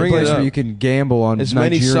is Yeah, a great bring it place place. up. where you can gamble on As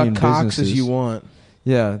many Nigerian suck cocks businesses. as you want.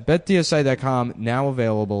 Yeah, betdsi.com now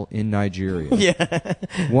available in Nigeria. Yeah.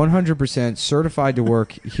 100% certified to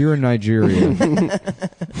work here in Nigeria.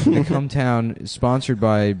 The Cum Town is sponsored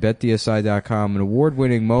by betdsi.com, an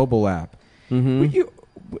award-winning mobile app. Mm-hmm.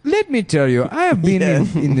 Let me tell you, I have been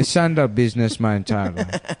in the sandal business my entire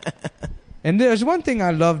life. And there's one thing I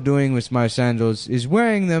love doing with my sandals is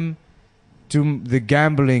wearing them to the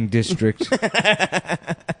gambling district.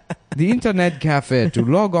 The internet cafe to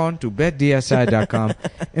log on to betdsi.com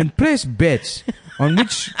and place bets on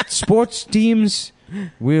which sports teams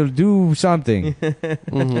will do something.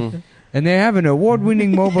 Mm-hmm. And they have an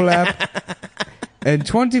award-winning mobile app and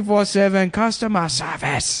 24/7 customer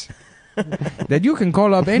service that you can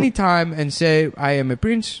call up anytime and say, I am a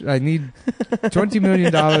prince, I need $20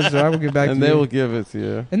 million, so I will get back to you. And they will give it to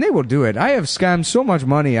you. And they will do it. I have scammed so much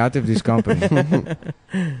money out of this company.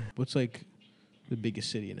 What's like the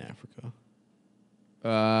biggest city in Africa?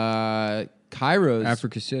 Cairo's.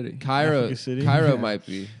 Africa City. Africa City? Cairo might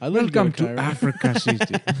be. Welcome to Africa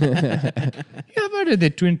City. You have heard of the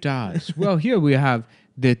Twin Towers? Well, here we have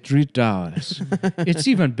the 3 towers. It's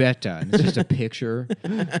even better. And it's just a picture.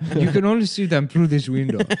 You can only see them through this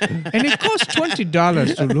window. And it costs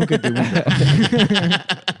 $20 to look at the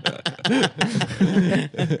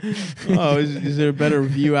window. Oh, is there a better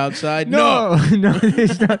view outside? No,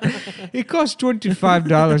 it's not. It costs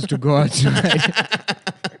 $25 to go outside.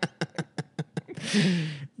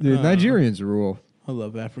 The Nigerians rule. I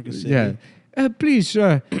love Africa City. Yeah. Please,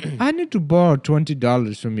 sir, I need to borrow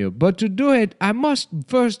 $20 from you. But to do it, I must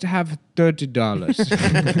first have $30.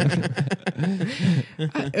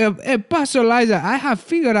 Pastor Liza, I have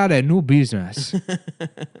figured out a new business.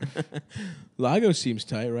 Lagos seems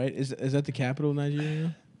tight, right? Is that the capital of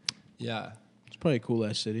Nigeria? Yeah. It's probably a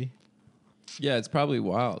cool-ass city. Yeah, it's probably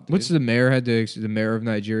wild. Dude. What's the mayor of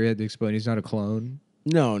Nigeria had to explain? He's not a clone.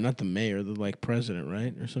 No, not the mayor. The president,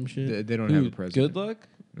 right, or some shit. They don't have a president. Goodluck?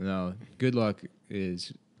 No, Goodluck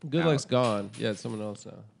is. Goodluck's gone. Yeah, it's someone else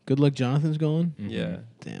now. Goodluck Jonathan's gone. Mm-hmm. Yeah.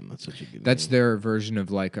 Damn, that's such a good. That's name. their version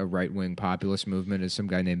of like a right-wing populist movement. Is some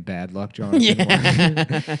guy named Bad Luck Jonathan? Yeah.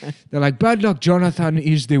 They're like, Bad Luck Jonathan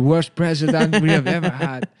is the worst president we have ever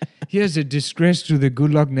had. He has a disgrace to the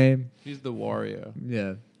Goodluck name. He's the warrior.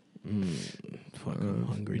 Yeah. Fucking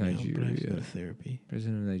hungry Nigeria. Now, but I have to go to therapy.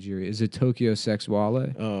 President of Nigeria. Is it Tokyo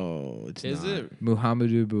Sexwale? Oh, it's Is not. it?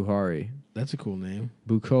 Muhammadu Buhari. That's a cool name.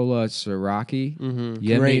 Bukola Saraki. Mm-hmm.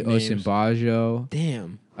 Yemi Great names. Osinbajo.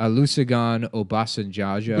 Damn. Olusegun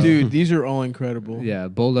Obasanjo. Dude, these are all incredible. Yeah,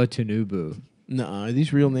 Bola Tinubu. Nuh-uh. Are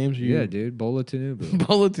these real names? Or Yeah, dude. Bola Tinubu.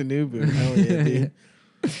 Bola Tinubu. Hell yeah, dude.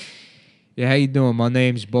 Yeah, how you doing? My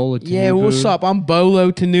name's Bola Tinubu. Yeah, what's up? I'm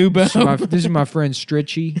Bolo Tinubu. This is my friend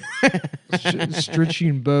Stritchy. Stritchy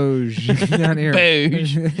and Boj down here.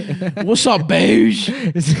 Boj. What's up,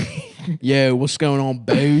 Boj? Yo, what's going on,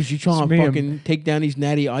 Boj? You trying to fucking take down these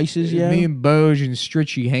natty ices, yeah? Me and Boj and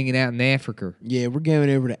Stritchy hanging out in Africa. Yeah, we're going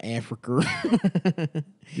over to Africa.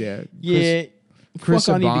 Yeah. Yeah. Chris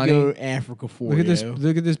Fuck, I need Abani. to go to Africa for Look at this. yo.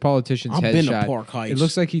 Look at this politician's I've been to headshot. Park Heights. It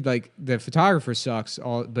looks like the photographer sucks.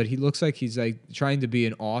 But he looks like he's like trying to be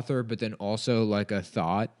an author, but then also like a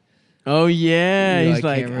thought. Oh yeah, You, he's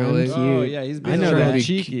like, can't I'm really. cute. Oh, yeah, he's I know trying that. to be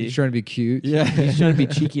cheeky. He's trying to be cute. Yeah. He's trying to be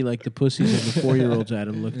cheeky like the pussies of the 4-year-olds at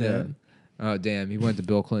him looked at. Oh damn, he went the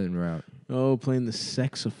Bill Clinton route. Oh, playing the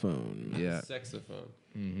saxophone. Yeah. Saxophone.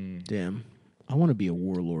 Mm-hmm. Damn. I want to be a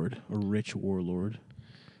warlord, a rich warlord.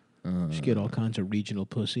 Just get all kinds of regional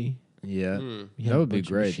pussy. Yeah, Mm. You that have a would be bunch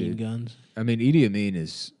of great. Machine Dude. guns. I mean, Idi Amin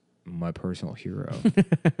is my personal hero.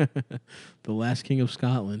 The last king of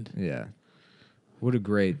Scotland. Yeah. What a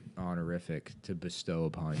great honorific to bestow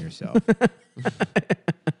upon yourself.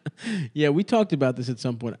 Yeah, we talked about this at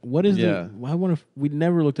some point. What is Yeah. I want to. We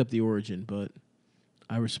never looked up the origin, but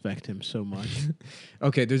I respect him so much.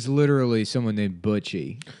 Okay, there's literally someone named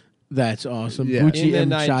Butchie. That's awesome. Yeah. Bucci In the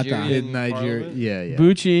and Chata. Nigerian- In Nigeria. Parliament? Yeah.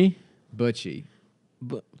 Bucci. Butchie.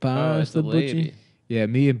 Oh, it's the Butchie. lady. Yeah,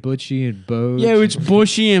 me and Butchie and Boj. Yeah, it's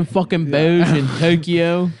Bushy and fucking Boj in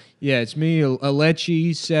Tokyo. Yeah, it's me,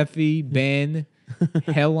 Alechi, Sefi, Ben,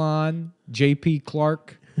 Helen, J.P.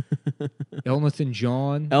 Clark, Elnathan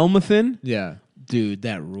John. Elmathan? Yeah. Dude,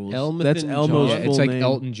 that rules. Elmathan That's John. Elmo's Yeah, full it's like name.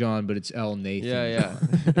 Elton John, but it's El Nathan. Yeah.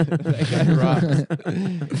 That guy rocks.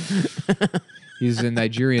 He's a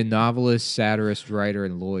Nigerian novelist, satirist, writer,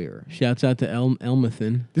 and lawyer. Shouts out to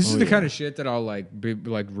Elmathan. This is the kind of shit that I'll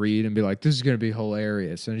read and be like, "This is gonna be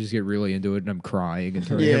hilarious," and I just get really into it, and I'm crying and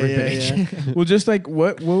turning every page. Well, just like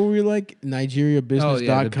what were we like?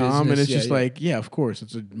 NigeriaBusiness.com, and it's business, just yeah. like, yeah, of course,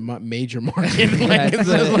 it's a major market. Yeah, Like, it's it's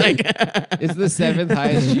the- just like It's the 7th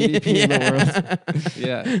highest GDP in the world.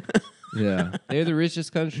 Yeah. Yeah, They're the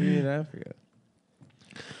richest country in Africa.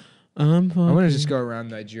 I want to just go around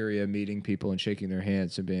Nigeria meeting people and shaking their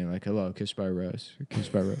hands and being like, "Hello, kiss by Rose, kiss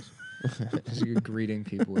by Rose." Just greeting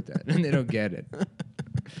people with that, and they don't get it.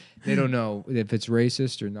 They don't know if it's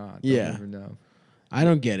racist or not. They'll Yeah. never know. I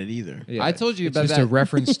don't get it either. Yeah. I told you It's about just that. a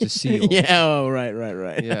reference to seal. Yeah. Oh,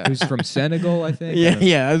 right. Yeah. Who's from Senegal, I think.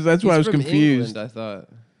 Yeah. That's why I was He's from confused. England, I thought.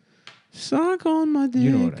 Suck on my dick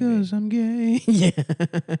You know what I mean. because I'm gay. Yeah.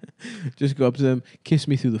 Just go up to them, kiss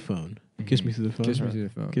me through the phone. Kiss me through the phone. Kiss me through the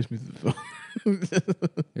phone. Kiss me through the phone.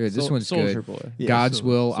 Here, this one's Soldier good. Boy. Yeah, God's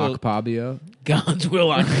Will Akpabio. God's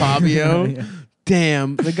Will Octavio. Yeah.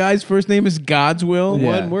 Damn. The guy's first name is God's Will?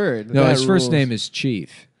 Yeah. One word. No, That his first rules. name is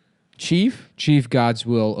Chief. Chief? Chief God's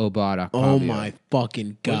Will Obad Akpabio. Oh my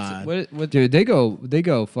fucking God. What? Dude, they go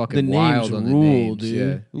fucking The wild names on the rule, names.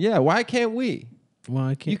 dude. Yeah, why can't we? Well,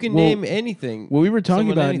 I can't. You can well, name anything. Well, we were talking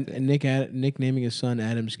someone about anything. Nick naming his son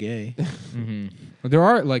Adam's gay. Yeah. Well, there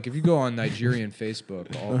are like if you go on Nigerian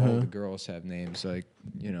Facebook, all the girls have names like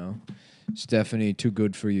Stephanie, too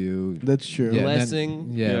good for you. That's true. Yeah,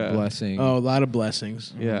 Blessing. Blessing. Oh, a lot of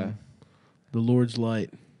blessings. Yeah. The Lord's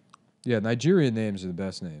light. Yeah, Nigerian names are the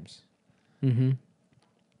best names. Mm-hmm.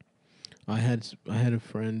 I had a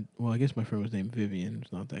friend. Well, I guess my friend was named Vivian.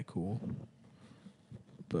 It's not that cool,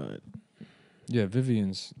 but Yeah,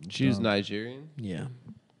 Vivian's. She was dumb. Nigerian. yeah.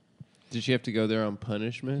 Did she have to go there on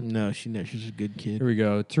punishment? No, she's a good kid. Here we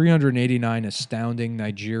go. 389 astounding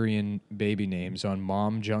Nigerian baby names on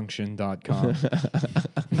momjunction.com.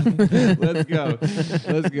 Let's go.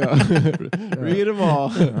 Let's go. Read them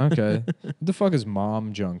all. Okay. What the fuck is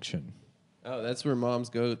Mom Junction? Oh, that's where moms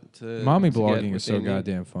go to. Mommy to get blogging what is they so need.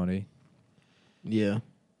 goddamn funny. Yeah,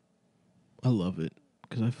 I love it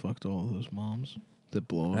because I fucked all of those moms that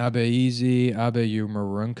blow up. Abe Easy, Abe you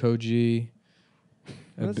Marunkoji.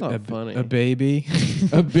 That's not funny. A baby.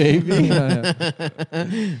 A baby.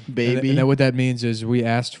 Baby. And what that means is we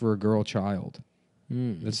asked for a girl child.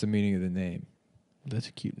 Mm, That's the meaning of the name. that's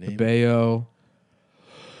a cute name. Abeo,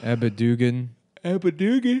 Abedugan,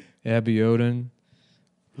 Abiodun.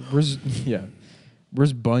 Where's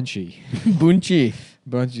Bunchy? Bunchy.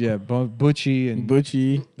 Butchie and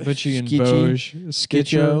Butchie. Butchie and Skitchy. Boge.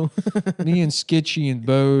 Skitcho. Me and Skitchy and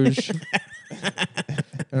Boge.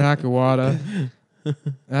 And Akawada.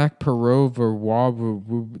 Akparov or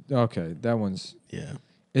Wabu. Okay, that one's. Yeah.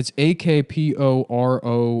 It's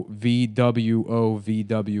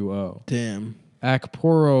AKPOROVWOVWO. Damn.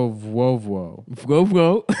 Akporo Vwovwo.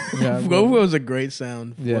 Vwovwo. Yeah, Vwovwo is a great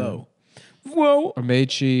sound. Yeah. Whoa. Whoa.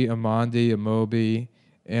 Amechi, Amandi, Amobi,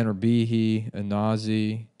 Anarbihi,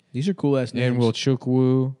 Anazi, These are cool ass names.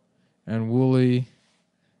 Anwilchukwu, Anwuli,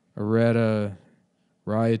 Areta,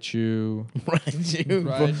 Raichu. Raichu.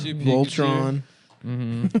 Pikachu. Voltron.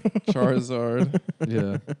 Mm-hmm. Charizard.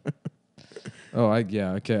 Yeah.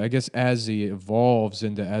 Okay. I guess Azzy evolves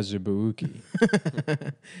into Azubuuki.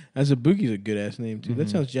 Azubuki's a good ass name too. That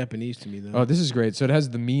Mhm. sounds Japanese to me though. Oh, this is great. So it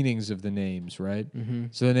has the meanings of the names, right? Mm-hmm.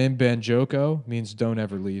 So the name Banjoko means don't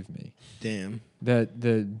ever leave me. Damn. That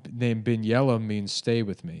the name Binyela means stay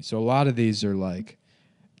with me. So a lot of these are like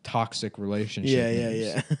toxic relationship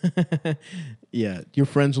names. Yeah. Yeah. Your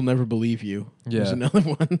friends will never believe you. There's Yeah. another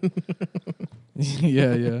one.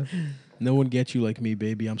 Yeah. No one gets you like me,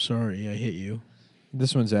 baby. I'm sorry. I hit you.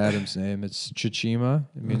 This one's Adam's name. It's Chichima.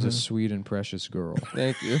 It means a sweet and precious girl.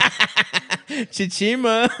 Thank you.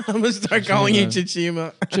 Chichima. I'm going to start calling you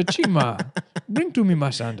Chichima. Chichima, bring to me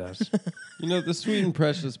my sandals. You know the sweet and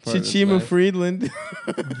precious part. is Chichima nice. Friedland.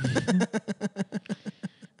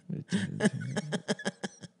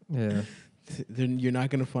 Yeah. Then you're not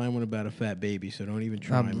going to find one about a fat baby, so don't even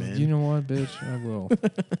try, man. You know what, bitch? I will.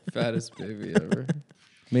 Fattest baby ever.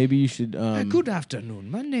 Maybe you should... Good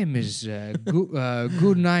afternoon. My name is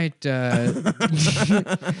Goodnight.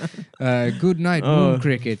 Goodnight Moon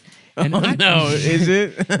Cricket. And oh, no. Is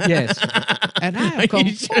it? Yes. And I have come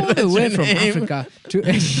all the way from Africa to...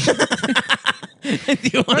 Do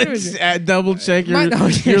you want to double check your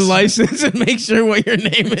yes. license and make sure what your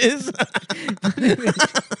name is?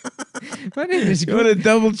 My name is You want to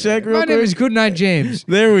double check real My quick? name is Goodnight James.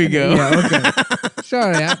 There we go. Yeah, okay.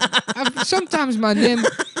 Sorry. Sometimes my name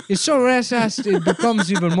is so restless, it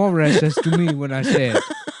becomes even more restless to me when I say it.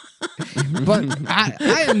 But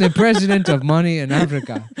I am the president of Money in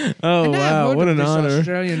Africa. Oh, And I have wow. heard What of an this honor.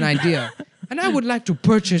 Australian idea. And I would like to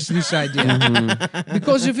purchase this idea.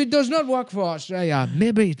 Because if it does not work for Australia,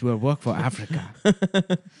 maybe it will work for Africa.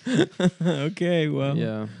 Okay, well,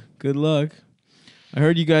 Yeah. good luck. I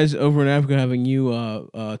heard you guys over in Africa have a new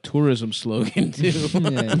tourism slogan, too.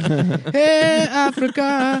 Hey,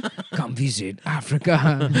 Africa, come visit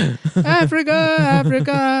Africa.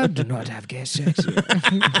 Africa, do not have gay sex here.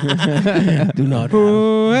 Do not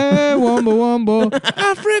Oh, hey, wombo.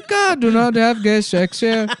 Africa, do not have gay sex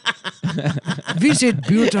here. Visit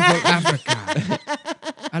beautiful Africa.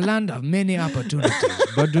 A land of many opportunities,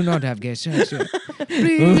 but do not have gay sex here.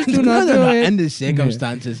 Please do not do it. Under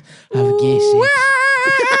circumstances of gay sex.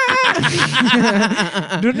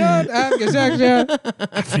 Do not have gay sex here.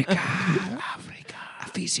 Africa.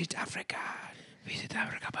 Visit Africa. Visit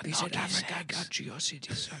Africa, but visit Africa. I got you, city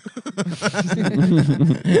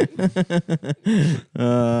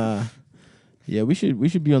Yeah, we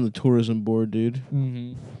should be on the tourism board, dude.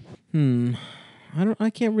 I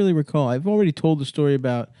can't really recall. I've already told the story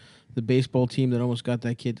about the baseball team that almost got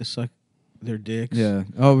that kid to suck their dicks. Yeah.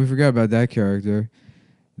 Oh, we forgot about that character.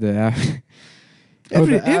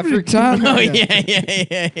 Every time. Oh yeah.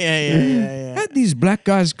 These black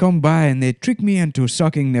guys come by and they trick me into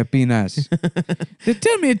sucking their penis. They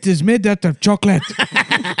tell me it is made out of chocolate.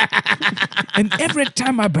 And every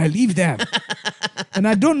time I believe them. And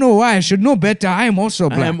I don't know why. I should know better. I am also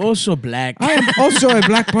black. I am also black. I am also a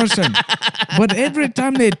black person. But every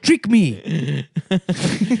time they trick me.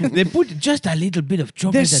 They put just a little bit of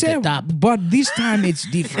chocolate at the top. But this time it's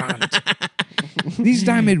different. This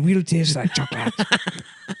time it will taste like chocolate.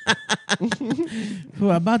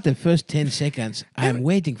 For about the first 10 seconds, I'm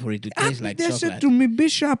waiting for it to taste like they chocolate. said to me,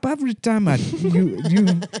 Bishop, every time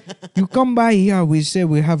you come by here, we say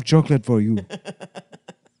we have chocolate for you.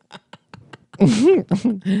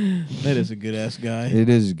 That is a good ass guy. It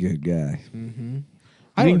is a good guy.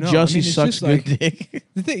 I don't know. Jussie it's sucks just good like, dick.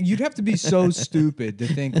 The thing, you'd have to be so stupid to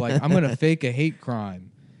think like I'm gonna fake a hate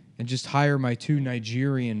crime and just hire my 2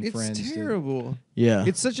 Nigerian friends. It's terrible. Yeah.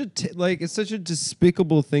 It's such a it's such a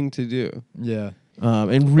despicable thing to do. Yeah.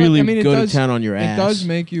 And really go to town on your ass. It does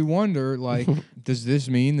make you wonder, like, does this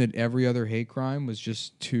mean that every other hate crime was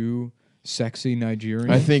just 2 sexy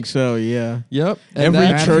Nigerians? I think so, yeah. Yep. Every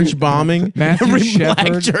church bombing. Matthew every Shepard.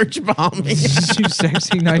 black church bombing. 2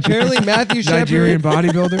 sexy Nigerian. Apparently Matthew Shepard, Nigerian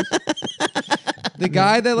bodybuilder. the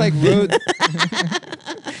guy that like wrote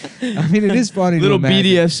I mean, it is funny. Little to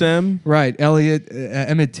imagine. BDSM. Right.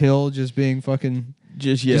 Emmett Till just being fucking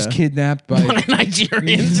just kidnapped by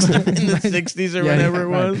Nigerians in the 60s or whatever it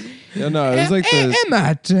was. No, it was like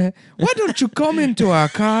Emmett, why don't you come into our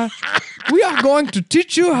car? We are going to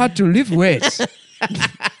teach you how to lift weights.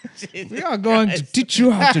 We are going to teach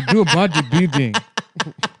you how to do bodybuilding.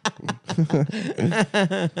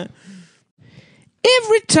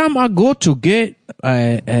 Every time I go to get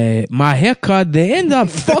my haircut, they end up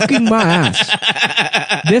fucking my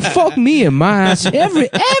ass. They fuck me in my ass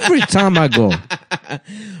every time I go.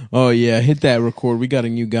 Oh yeah, hit that record. We got a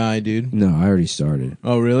new guy, dude. No, I already started.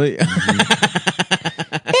 Oh really?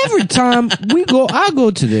 Every time I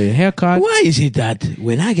go to the haircut. Why is it that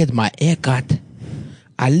when I get my haircut,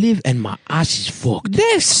 I live and my ass is fucked?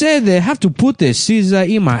 They say they have to put the scissor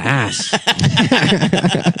in my ass.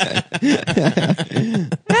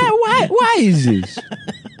 Why is this?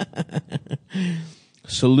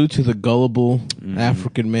 Salute to the gullible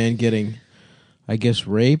African man getting, I guess,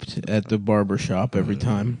 raped at the barber shop every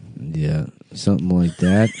time. Yeah, something like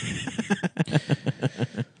that.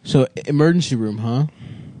 So, emergency room, huh?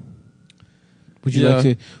 Would you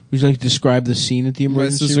like to describe the scene at the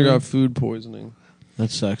emergency My sister room? got food poisoning. That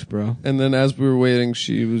sucks, bro. And then as we were waiting,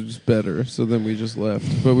 she was better. So then we just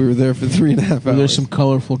left. But we were there for 3.5 hours. Were there some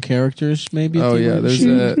colorful characters, maybe? Oh yeah, there's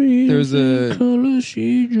a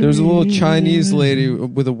little Chinese lady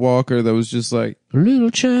with a walker that was just like little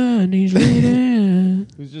Chinese lady.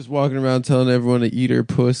 who's just walking around telling everyone to eat her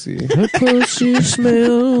pussy. Her pussy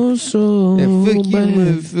smells so And fuck you, bad.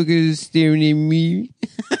 motherfuckers staring at me.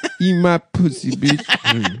 Eat my pussy, bitch.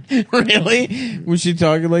 Really? Was she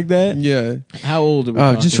talking like that? Yeah. How old are we Oh,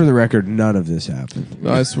 talking? just for the record, none of this happened.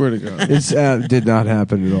 No, I swear to God. It did not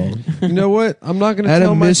happen at all. You know what? I'm not going to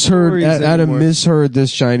tell my stories Adam anymore. misheard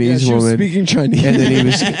this Chinese she was woman, speaking Chinese. and then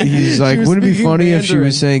he's like, was "Wouldn't it be speaking funny if she Mandarin.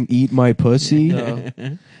 was saying eat my pussy?" No.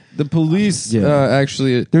 The police Yeah.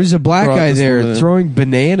 actually... There's a black brought guy this there woman in. throwing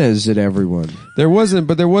bananas at everyone. There wasn't,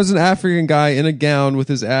 but there was an African guy in a gown with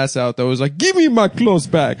his ass out that was like, "Give me my clothes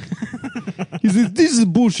back." He said, "This is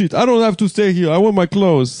bullshit. I don't have to stay here. I want my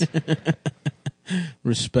clothes."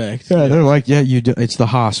 Respect. Yeah, they're like, "Yeah, you do. It's the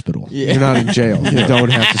hospital. Yeah. You're not in jail. You don't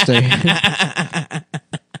have to stay."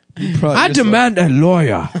 I demand a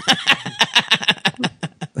lawyer.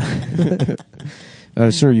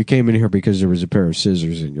 Sir, you came in here because there was a pair of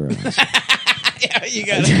scissors in your ass. Yeah, you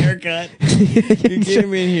got a haircut. You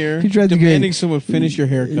came in here You tried to demanding get- someone finish your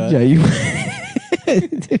haircut Yeah, you.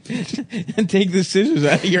 and take the scissors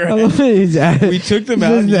out of your I head. love it. We took them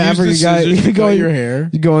out and The used the African guy scissors to cut going- your hair.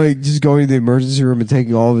 Just going to the emergency room and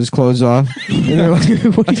taking all of his clothes off. And they're like,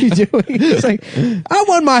 "What are you doing?" It's like, "I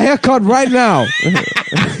want my hair cut right now."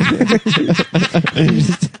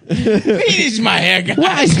 Finish my haircut.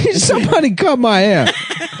 Why? Somebody cut my hair.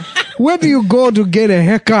 Where do you go to get a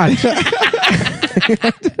haircut?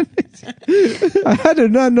 I do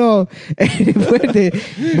not know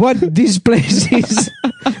what this place is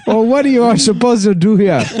or what you are supposed to do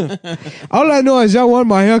here. All I know is I want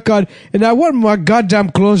my haircut and I want my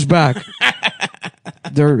goddamn clothes back.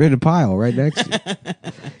 They're in a pile right next to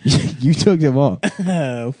you. You took them off.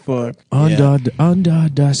 Oh, fuck. Under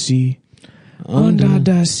the sea. Under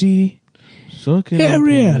the sea.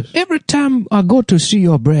 Ariel, every time I go to see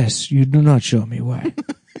your breasts, you do not show me why.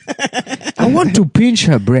 I want to pinch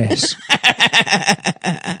her breasts.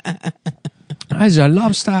 As a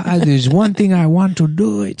lobster, there's one thing I want to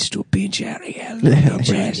do. It's to pinch Ariel.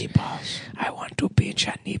 I want to pinch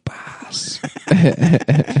her nipples.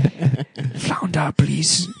 Flounder,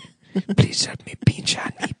 please. Please help me pinch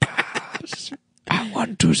her nipples. I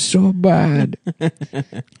want to so bad.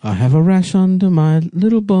 I have a rash under my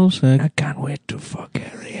little ball sack. I can't wait to fuck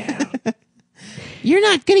Ariel. You're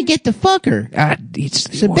not going to get to fuck her. It's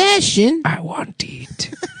Sebastian. I want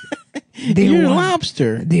it. You're a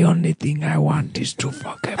lobster. The only thing I want is to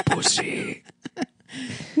fuck a pussy.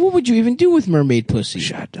 What would you even do with mermaid pussy?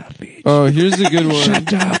 Shut up, bitch. Oh, here's a good one.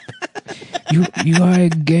 Shut up. You are a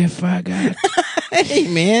gay faggot. Hey,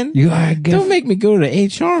 man. You are a gay. Don't make me go to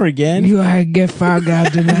HR again. You are a gay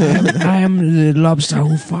faggot, and I am the lobster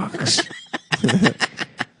who fucks.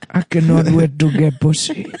 I cannot wait to get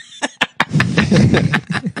pussy.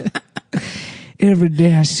 Every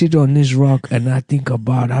day I sit on this rock and I think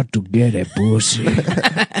about how to get a pussy.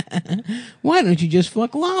 Why don't you just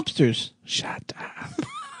fuck lobsters? Shut up.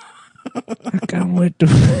 I can't wait to.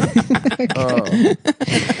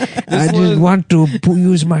 I just want to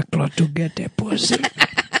use my claw to get a pussy.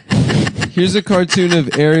 Here's a cartoon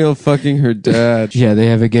of Ariel fucking her dad. Yeah, they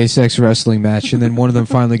have a gay sex wrestling match, and then one of them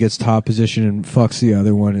finally gets top position and fucks the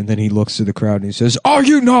other one, and then he looks to the crowd and he says, "Are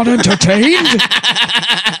you not entertained?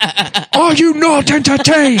 Are you not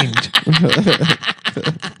entertained?"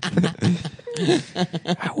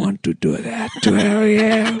 I want to do that to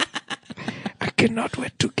Ariel. I cannot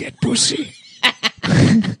wait to get pussy.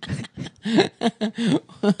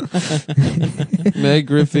 Meg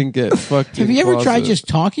Griffin get fucked. Have you ever tried just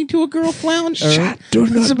talking to a girl, Flounder? Do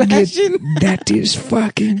not Sebastian? That is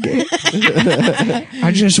fucking gay.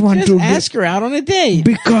 I just want to ask her out on a date.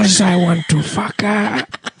 Because I want to fuck her.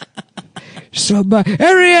 So,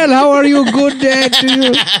 Ariel, how are you? Good day to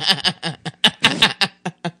you.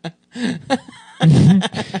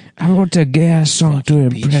 I wrote a gay ass song to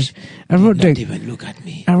impress. Even look at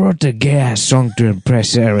me. I wrote a gay ass song to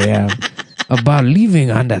impress Ariel about living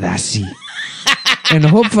under the sea. And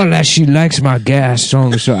hopefully she likes my gay ass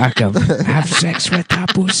song so I can have sex with her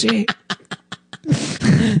pussy.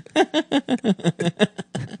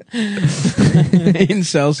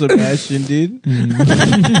 Incel Sebastian, dude.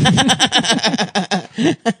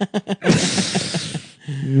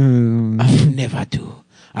 I would never do.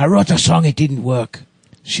 I wrote a song, it didn't work.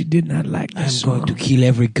 She did not like that song. I'm going to kill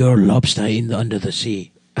every girl lobster under the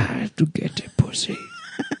sea. I have to get a pussy.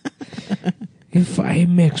 It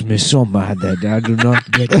makes me so mad that I do not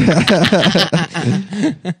get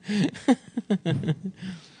it.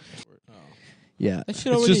 Yeah. It's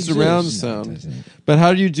just surround sound. But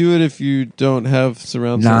how do you do it if you don't have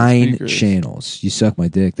surround sound 9 speakers? channels. You suck my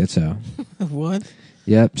dick, that's how. What?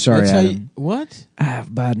 Yep, sorry, That's Adam. What? I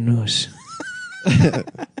have bad news.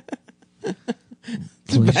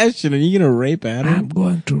 Sebastian, are you going to rape Adam? I'm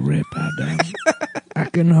going to rape Adam. I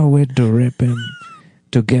cannot wait to rape him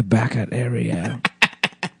to get back at Ariel.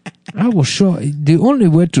 I will show. The only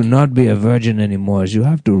way to not be a virgin anymore is you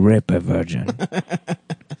have to rape a virgin.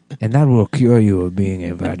 And that will cure you of being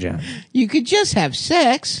a virgin. You could just have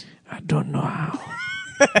sex. I don't know how.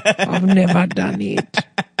 I've never done it.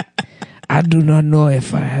 I do not know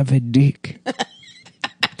if I have a dick.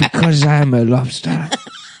 Because I am a lobster.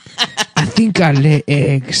 I think I lay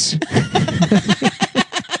eggs.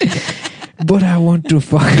 But I want to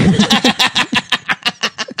fuck.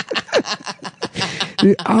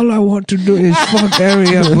 All I want to do is fuck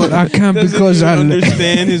Ariel, but I can't because I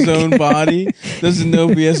understand his own body. Doesn't know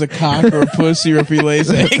if he has a cock or a pussy or if he lays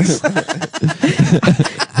eggs.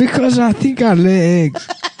 Because I think I lay eggs.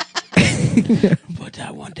 But I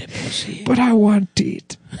want a pussy. But I want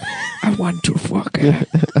it. I want to fuck her.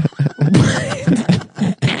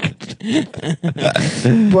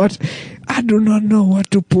 But I do not know what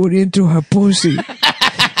to put into her pussy.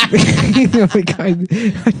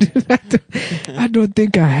 I don't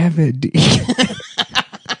think I have a dick.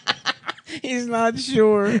 He's not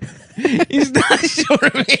sure. He's not sure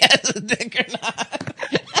if he has a dick or not.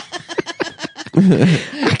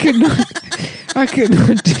 I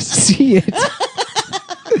cannot see it.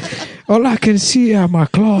 All I can see are my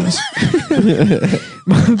claws.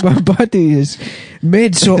 My body is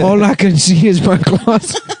made so all I can see is my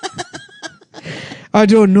closet. I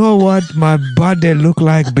don't know what my body look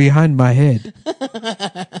like behind my head.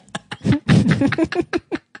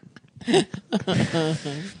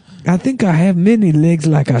 I think I have many legs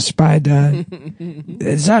like a spider.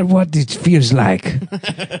 Is that what it feels like?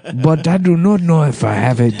 But I do not know if I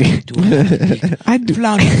have a dick. I do.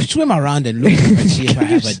 Flounder, swim around and look and see if I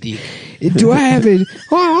have a dick. Do I have it?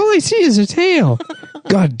 Oh, all I see is a tail.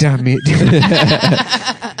 God damn it.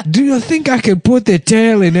 Do you think I can put the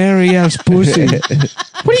tail in Ariel's pussy?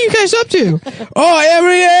 What are you guys up to? Oh,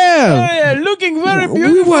 Ariel! Yeah, looking very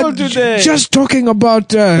beautiful today. Just talking about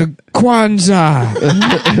Kwanzaa.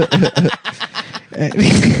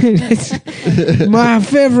 My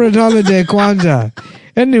favorite holiday, Kwanzaa.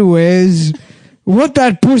 Anyways, what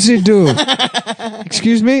that pussy do?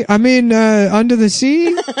 Excuse me? I mean, Under the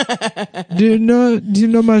Sea? Do you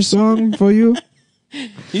know my song for you?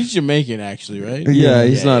 He's Jamaican, actually, right? Yeah,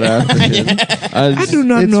 he's not African. I do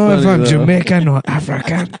not know if I'm Jamaican or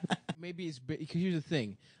African. Maybe it's because here's the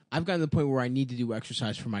thing. I've gotten to the point where I need to do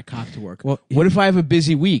exercise for my cock to work. Well, what if I have a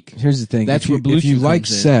busy week? Here's the thing. That's where Blue Chew If you like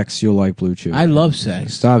comes in. sex, you'll like Blue Chew. I love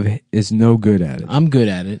sex. Stav is no good at it. I'm good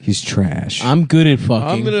at it. He's trash. I'm good at fucking.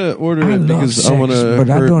 I'm gonna order I it love because I sex, want to but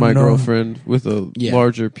I hurt don't my know. girlfriend with a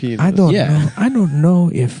larger penis. I don't Yeah. know. I don't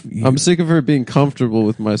know if you, I'm sick of her being comfortable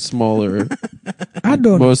with my smaller,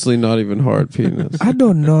 mostly not even hard penis. I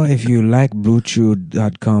don't know if you like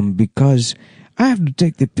BlueChew.com because I have to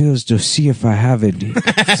take the pills to see if I have a dick.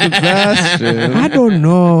 Sebastian. I don't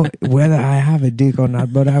know whether I have a dick or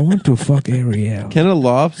not, but I want to fuck Ariel. Can a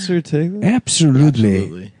lobster take that?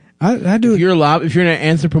 Absolutely. I do. If you're an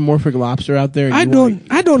anthropomorphic lobster out there, I don't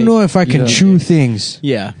know if I can chew things.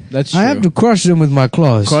 Yeah, that's true. I have to crush them with my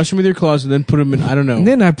claws. Crush them with your claws and then put them in. I don't know. And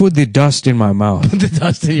then I put the dust in my mouth. Put the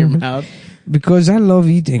dust in your mouth because I love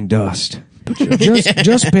eating dust.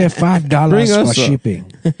 Just pay $5 for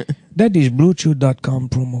shipping. That is BlueChew.com,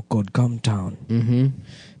 promo code Cum Town. Mm-hmm.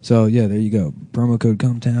 So yeah, there you go. Promo code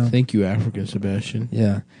Cum Town. Thank you, Africa, Sebastian.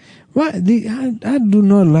 Yeah. Well, I do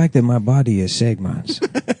not like that my body is segments.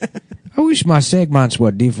 I wish my segments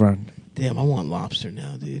were different. Damn, I want lobster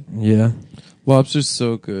now, dude. Yeah. Lobster's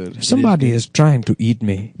so good. Somebody is trying to eat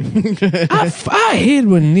me. I hate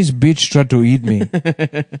when this bitch try to eat me.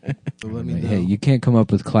 Hey, you can't come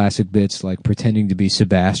up with classic bits like pretending to be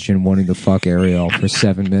Sebastian wanting to fuck Ariel for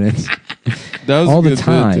 7 minutes. That was all a good the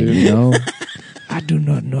time, bit, dude. you know? I do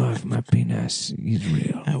not know if my penis is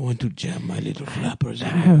real. I want to jam my little flappers.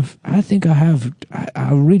 I think I have.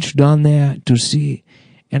 I reached down there to see,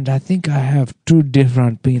 and I think I have 2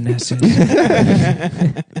 different penises.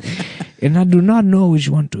 And I do not know which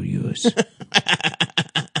one to use.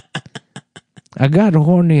 I got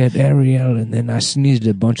horny at Ariel, and then I sneezed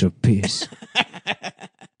a bunch of piss.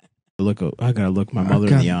 I gotta look my mother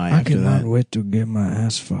in the eye. I cannot wait to get my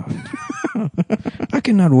ass fucked. I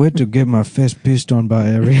cannot wait to get my face pissed on by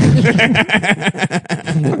Ariel.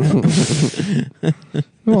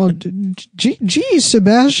 Well, geez,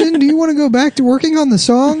 Sebastian, do you want to go back to working on the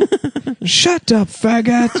song? Shut up,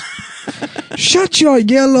 faggot. Shut your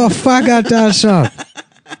yellow faggot ass up.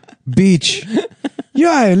 Bitch. You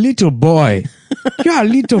are a little boy. You are a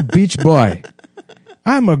little bitch boy.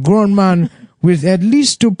 I'm a grown man with at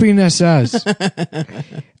least 2 penises.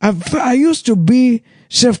 I used to be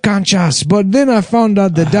self-conscious, but then I found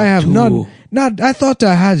out that I have not. I thought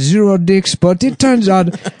I had 0 dicks, but it turns out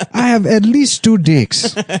I have at least 2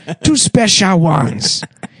 dicks, 2 special ones,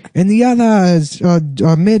 and the others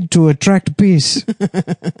are made to attract peace.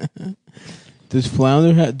 Does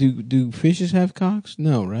flounder have? Do fishes have cocks?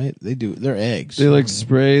 No, right? They do. They're eggs. They like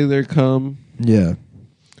spray their cum. Yeah.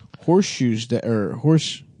 Horseshoes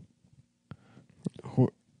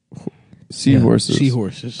Seahorses.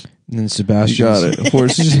 Seahorses. And then Sebastian got it.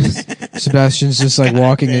 Horses. Sebastian's just like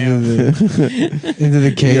walking into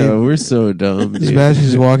the cave. Yeah, we're so dumb. Dude.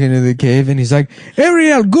 Sebastian's walking into the cave and he's like,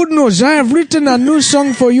 Ariel, good news, I have written a new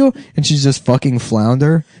song for you. And she's just fucking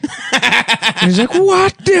flounder. And he's like,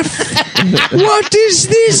 what is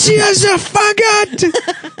this? He has a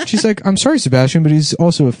faggot. She's like, I'm sorry, Sebastian, but he's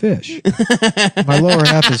also a fish. My lower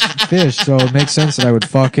half is fish, so it makes sense that I would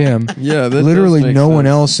fuck him. Yeah, that literally no one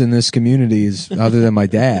else in this community is other than my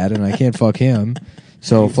dad, and I can't fuck him.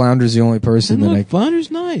 So Flounder's the only person that I. Flounder's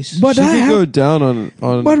nice. But she I could have, go down on.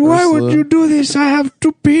 But why Ursula. would you do this? I have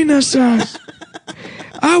 2 penises.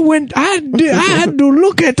 I had to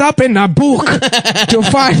look it up in a book to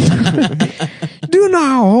find. Do you know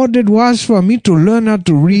how hard it was for me to learn how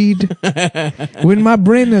to read when my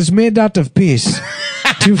brain is made out of piss?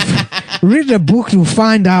 read a book to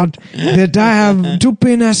find out that I have 2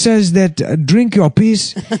 penises that drink your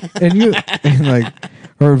piss, and you and like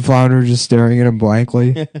her and Flounder just staring at him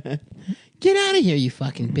blankly. Get out of here, you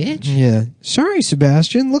fucking bitch. Yeah. Sorry,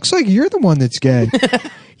 Sebastian. Looks like you're the one that's gay.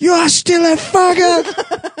 You are still a faggot.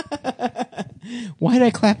 Why'd I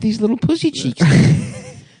clap these little pussy cheeks?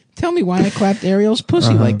 Tell me why I clapped Ariel's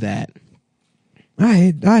pussy like that.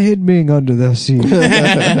 I hate being under the sea.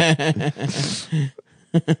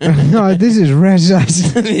 No, this is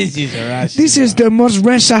racist. This is the most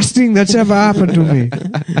racist thing that's ever happened to me.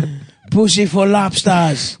 Pussy for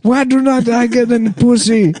lobsters. Why do not I get any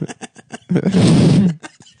pussy?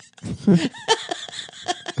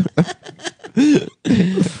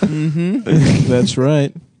 That's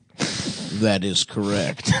right. That is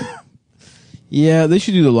correct. Yeah, they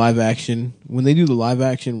should do the live action. When they do the live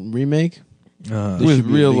action remake, with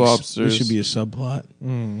real lobsters, there should be a subplot.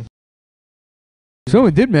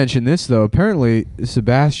 Someone did mention this though. Apparently,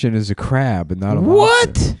 Sebastian is a crab and not a lobster.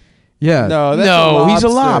 What? Yeah. No, he's a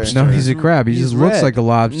lobster. No, he's a crab. He just looks like a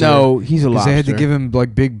lobster. No, he's a lobster. They had to give him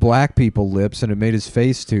like big black people lips, and it made his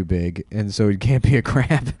face too big, and so he can't be a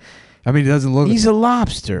crab. I mean, it doesn't look. He's a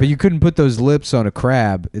lobster. But you couldn't put those lips on a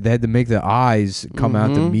crab. They had to make the eyes come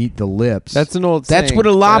out to meet the lips. That's an old. That's saying. what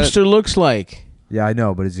a lobster looks like. Yeah, I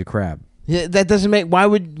know, but it's a crab. Yeah, that doesn't make. Why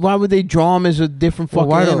would they draw him as a different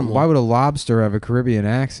fucking animal? Why would a lobster have a Caribbean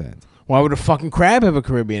accent? Why would a fucking crab have a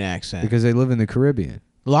Caribbean accent? Because they live in the Caribbean.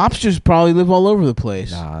 Lobsters probably live all over the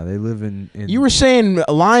place. Nah, they live in You were saying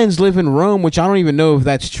lions live in Rome, which I don't even know if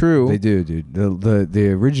that's true. They do, dude. The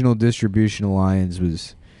original distribution of lions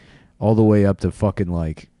was all the way up to fucking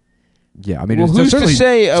like, yeah. I mean, well, who's to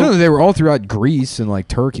say? Certainly they were all throughout Greece and like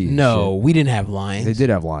Turkey. No, we didn't have lions. They did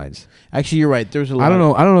have lions. Actually, you're right. There's a lot. I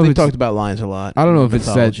don't know. They talked about lions a lot. I don't know if it's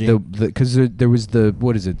that because there was the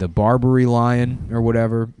what is it, the Barbary lion or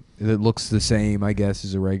whatever that looks the same, I guess,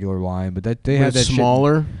 as a regular lion, but they had that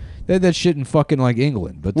smaller. They had that shit in fucking like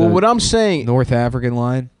England, but what I'm saying, North African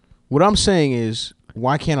lion. What I'm saying is,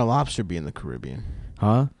 why can't a lobster be in the Caribbean?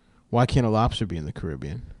 Huh? Why can't a lobster be in the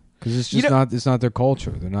Caribbean? Because it's just not. It's not their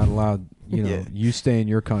culture. They're not allowed. You know, Yeah. You stay in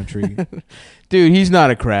your country. Dude, he's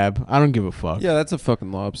not a crab. I don't give a fuck. Yeah, that's a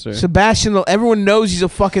fucking lobster. Sebastian, everyone knows he's a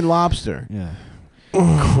fucking lobster. Yeah.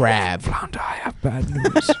 Crab. Flounder, I have bad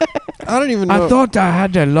news. I don't even know. I thought I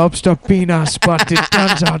had a lobster penis, but it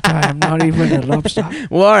turns out I am not even a lobster.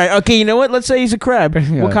 Well, all right. Okay, you know what? Let's say he's a crab.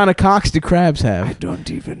 Yeah. What kind of cocks do crabs have? I don't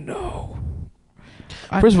even know.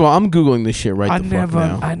 First of all, I'm Googling this shit fuck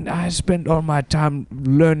now. I spent all my time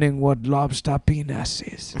learning what lobster penis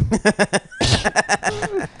is.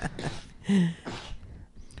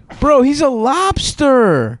 Bro, he's a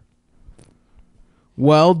lobster.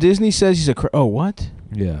 Well, Disney says he's a crab. Oh, what?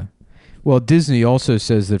 Yeah. Well, Disney also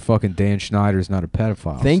says that fucking Dan Schneider's not a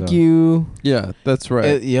pedophile. Thank you. Yeah, that's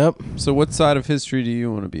right. Yep. So what side of history do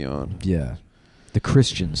you want to be on? Yeah. The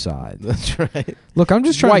Christian side. That's right. Look, I'm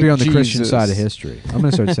just trying to be on the Christian Jesus. side of history. I'm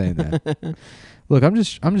going to start saying that. Look, I'm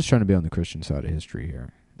just trying to be on the Christian side of history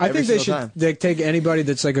here. I think they should take anybody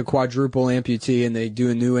that's like a quadruple amputee and they do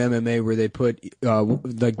a new MMA where they put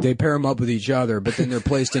like they pair them up with each other, but then they're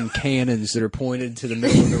placed in cannons that are pointed to the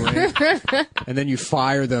middle of the ring, and then you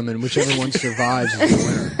fire them, and whichever one survives is the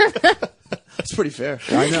winner. That's pretty fair.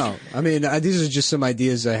 I know. I mean, these are just some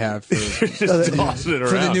ideas I have for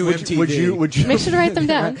the new MTV. Would you Make sure to write them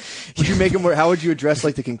down. Would you make them? How would you address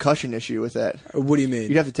like the concussion issue with that? What do you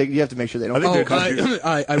mean? You have to make sure they don't. I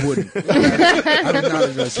wouldn't. I would not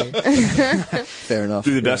address it. Fair enough.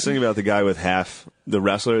 Dude, the best thing about the guy with half the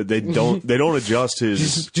wrestler, they don't adjust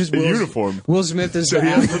his uniform. Will Smith is the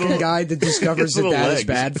African guy that discovers that is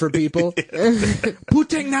bad for people.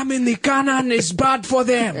 Putting them in the cannon is bad for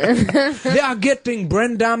them. They are getting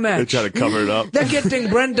brain damage. They try to cover it up. They're getting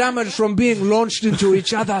brain damage from being launched into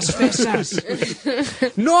each other's faces.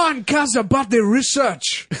 No one cares about the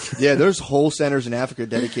research. Yeah, there's whole centers in Africa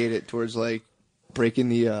dedicated towards like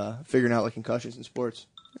breaking figuring out like concussions in sports.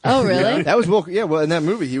 Oh, really? Yeah, that was well, in that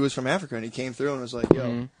movie he was from Africa and he came through and was like,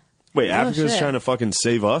 yo. Wait, Africa's trying to fucking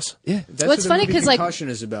save us? Yeah. That's What's funny because like concussion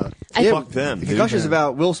is about. Fuck them. The concussion is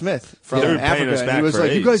about Will Smith from Africa. And he was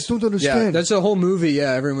like, you guys don't understand. Yeah, that's a whole movie.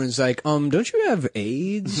 Yeah, everyone's like, don't you have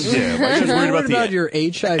AIDS? Yeah, why are you worried about your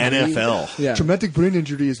HIV? NFL? Yeah. Traumatic brain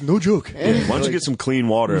injury is no joke. Yeah, why don't you get some clean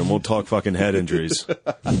water and we'll talk fucking head injuries?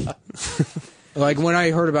 Like when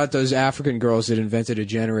I heard about those African girls that invented a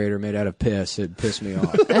generator made out of piss, it pissed me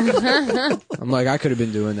off. I'm like, I could have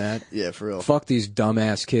been doing that. Yeah, for real. Fuck these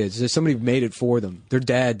dumbass kids. Somebody made it for them. Their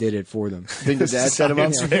dad did it for them. Think the dad set them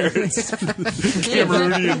up?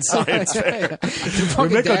 Cameroonian science fair. We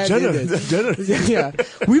make a generator. Yeah,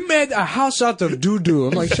 we made a house out of doo-doo.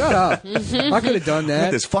 I'm like, shut up. I could have done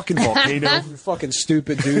that. This fucking volcano. Fucking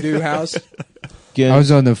stupid doo-doo house. I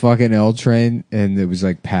was on the fucking L train and it was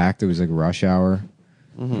like packed. It was like rush hour.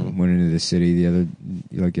 Went into the city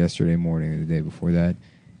yesterday morning or the day before that,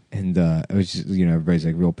 and it was just, everybody's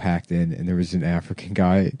like real packed in, and there was an African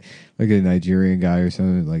guy, like a Nigerian guy or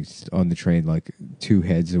something, like on the train like 2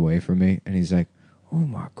 heads away from me, and he's like, "Oh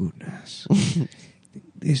my goodness."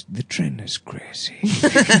 The train is crazy.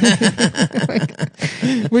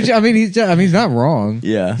 Which he's not wrong.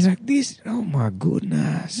 Yeah. He's like, oh my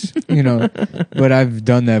goodness. But I've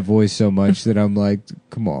done that voice so much that I'm like,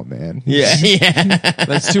 come on, man. Yeah.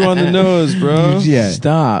 That's too on the nose, bro. Yeah.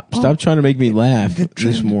 Stop trying to make me laugh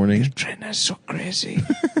this morning. The train is so crazy.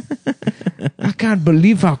 I can't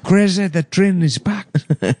believe how crazy the train is packed.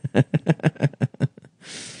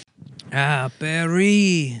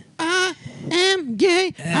 Perry. I am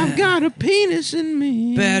gay. I've got a penis in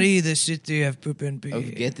me. Perry, the city of poop and pee.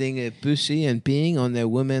 Of getting a pussy and peeing on their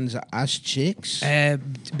women's ass cheeks.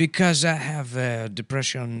 Because I have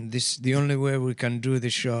depression, the only way we can do the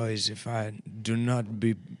show is if I do not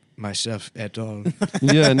be myself at all.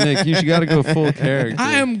 Yeah, Nick, you got to go full character.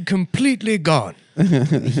 I am completely gone.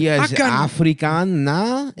 He is African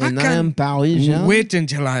now, and I am Parisian. Wait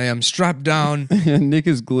until I am strapped down. Nick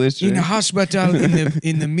is glitching. In a hospital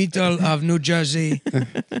in the middle of New Jersey,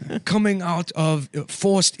 coming out of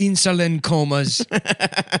forced insulin comas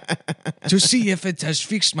to see if it has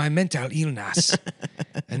fixed my mental illness.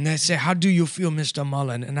 And they say, "How do you feel, Mr.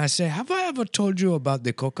 Mullen?" And I say, "Have I ever told you about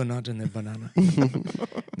the coconut and the banana?"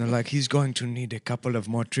 They're like, "He's going to need a couple of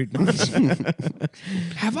more treatments."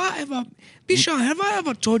 Have I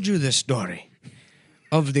ever told you the story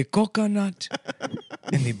of the coconut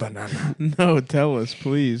and the banana? No, tell us,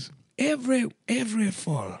 please. Every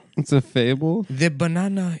fall, It's a fable? the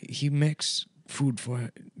banana, he makes food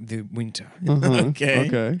for the winter.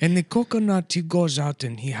 Okay. And the coconut, he goes out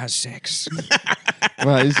and he has sex.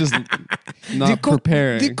 Wow, he's just not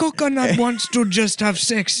preparing. The coconut wants to just have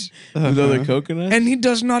sex. With other coconuts? And he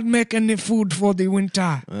does not make any food for the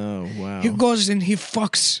winter. Oh, wow. He goes and he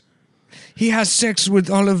fucks. He has sex with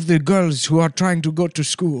all of the girls who are trying to go to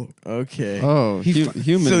school. Okay. Oh,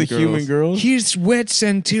 human girls. He waits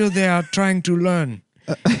until they are trying to learn.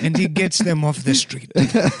 And he gets them off the street.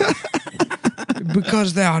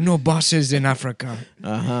 Because there are no bosses in Africa.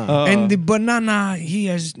 And the banana,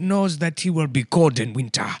 knows that he will be cold in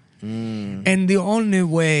winter. And the only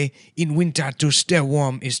way in winter to stay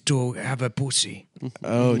warm is to have a pussy.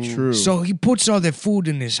 Oh, true. So he puts all the food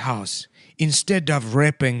in his house instead of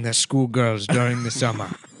raping the schoolgirls during the summer.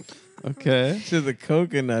 Okay. So the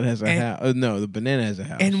coconut has a house. Oh, no, the banana has a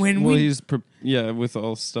house. And when with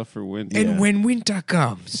all stuff for winter. And when winter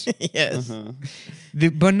comes, yes, the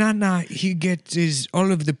banana, he gets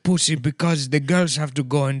all of the pussy because the girls have to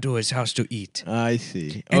go into his house to eat. I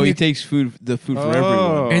see. And he takes the food for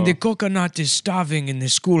everyone. And the coconut is starving in the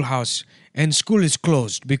schoolhouse, and school is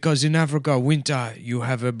closed because in Africa, winter, you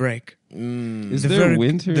have a break. Is there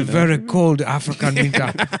winter? The very cold African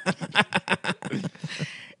winter.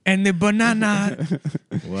 And the banana,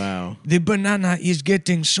 wow, the banana is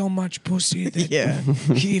getting so much pussy that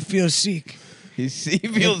he feels sick. He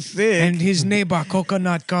feels sick. And his neighbor,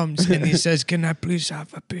 Coconut, comes and he says, "Can I please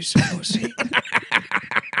have a piece of pussy?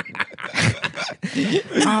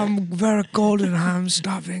 I'm very cold and I'm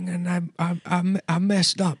starving and I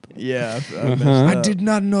messed up. Yeah, I did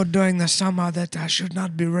not know during the summer that I should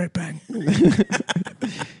not be raping."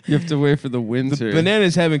 You have to wait for the winter. The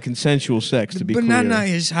banana's having consensual sex, to be clear. Banana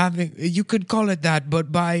is having, you could call it that, but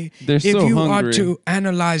if so you hungry. are to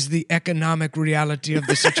analyze the economic reality of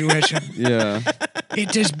the situation,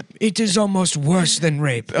 it is almost worse than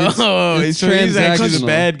rape. He's actually the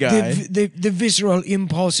bad guy. The visceral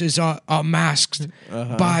impulses are masked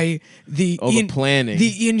by the planning,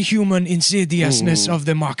 the inhuman insidiousness of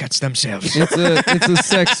the markets themselves. It's a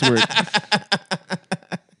sex work.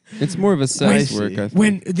 It's more of a sex work, I think.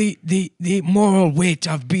 When the moral weight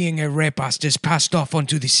of being a rapist is passed off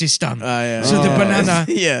onto the system. So the banana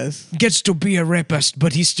gets to be a rapist,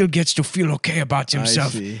 but he still gets to feel okay about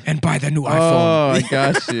himself and buy the new iPhone.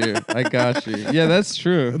 I got you. Yeah, that's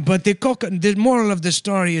true. But the moral of the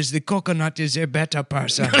story is the coconut is a better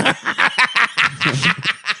person.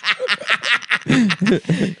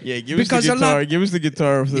 Yeah, give us the guitar. Give us the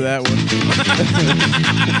guitar for that one.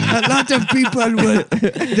 A lot of people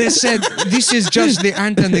they said this is just the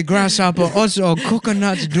ant and the grasshopper. Also,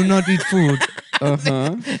 coconuts do not eat food.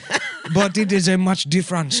 But it is a much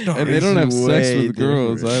different story. And they don't have sex with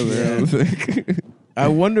girls either, I don't think. I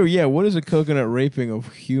wonder, what does a coconut raping a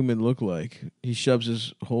human look like? He shoves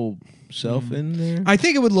his whole self in there? I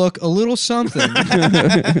think it would look a little something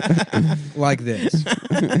like this.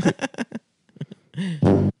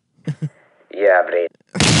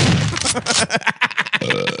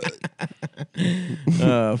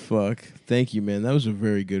 Oh, fuck. Thank you, man. That was a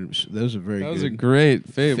very good... That was a great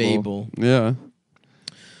fable. Yeah.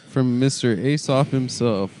 From Mr. Aesop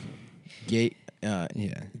himself.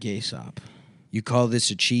 Gaysop. You call this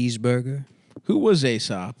a cheeseburger? Who was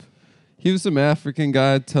Aesop? He was some African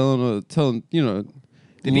guy telling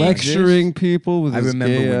lecturing people with his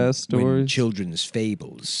gay-ass stories. When children's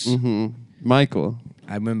fables. Michael.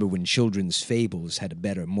 I remember when children's fables had a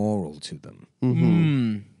better moral to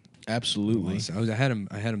them. Absolutely. I had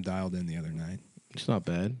him dialed in the other night. It's not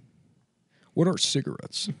bad. What are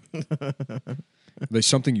cigarettes? Are they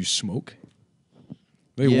something you smoke? Are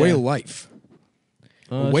they a way of life?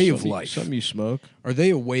 A way of life. Something you smoke. Are they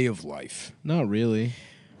a way of life? Not really.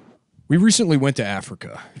 We recently went to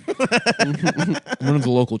Africa. One of the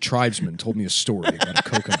local tribesmen told me a story about a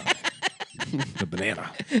coconut. The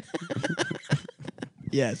banana.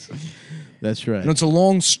 Yes. That's right. And it's a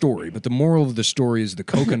long story, but the moral of the story is the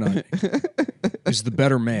coconut is the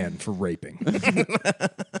better man for raping.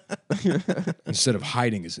 Instead of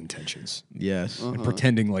hiding his intentions. Yes. And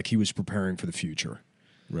pretending like he was preparing for the future.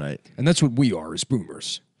 Right. And that's what we are as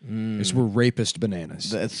boomers. Is we're rapist bananas.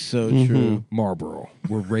 That's so true. Marlboro.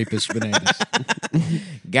 We're rapist bananas.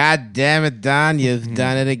 God damn it, Don. You've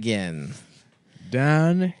done it again.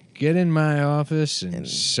 Don, get in my office and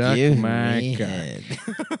suck my cock.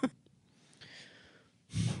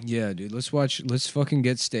 Yeah, dude. Let's fucking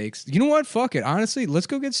get steaks. You know what? Fuck it. Honestly, let's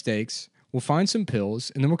go get steaks. We'll find some pills,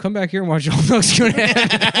 and then we'll come back here and watch all those. Where do we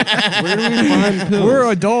find pills? We're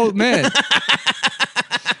adult men.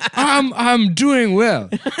 I'm doing well.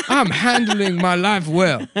 I'm handling my life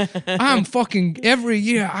well. I'm fucking every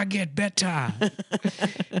year I get better.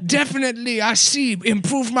 Definitely I see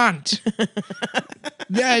improvement.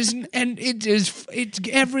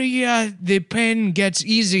 Every year the pain gets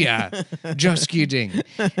easier. Just kidding.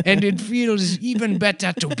 And it feels even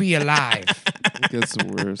better to be alive. It gets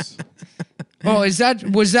worse. Oh, was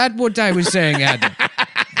that what I was saying, Adam?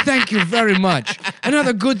 Thank you very much.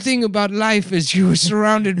 Another good thing about life is you are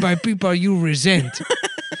surrounded by people you resent.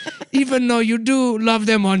 Even though you do love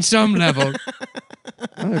them on some level.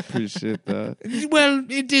 I appreciate that. Well,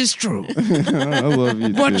 it is true. I love you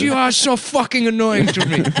But too. you are so fucking annoying to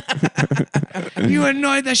me. You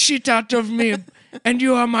annoy the shit out of me, and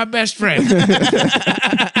you are my best friend.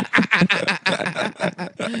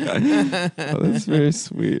 Oh, that's very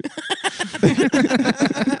sweet.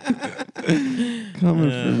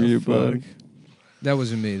 Coming from you, bud. That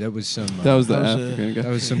wasn't me. That was some. That was the African guy.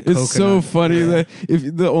 That was some. It's coconut. so funny that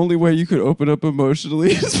if the only way you could open up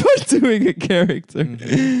emotionally is by doing a character.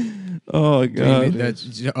 Oh god.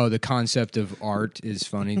 The concept of art is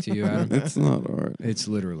funny to you, Adam. It's not art. It's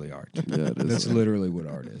literally art. Yeah, it is. That's literally what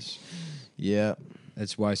art is. Yeah.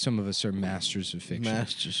 That's why some of us are masters of fiction.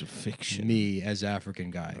 Masters of fiction. Me as African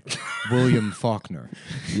guy, William Faulkner.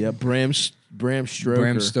 Yeah, Bram Stoker. Bram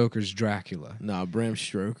Stoker's Dracula. Nah, Bram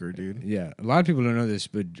Stoker, dude. Yeah, a lot of people don't know this,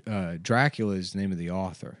 but Dracula is the name of the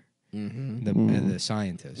author, the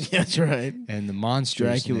scientist. That's right. And the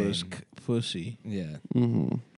monster's Dracula's name, pussy. Yeah.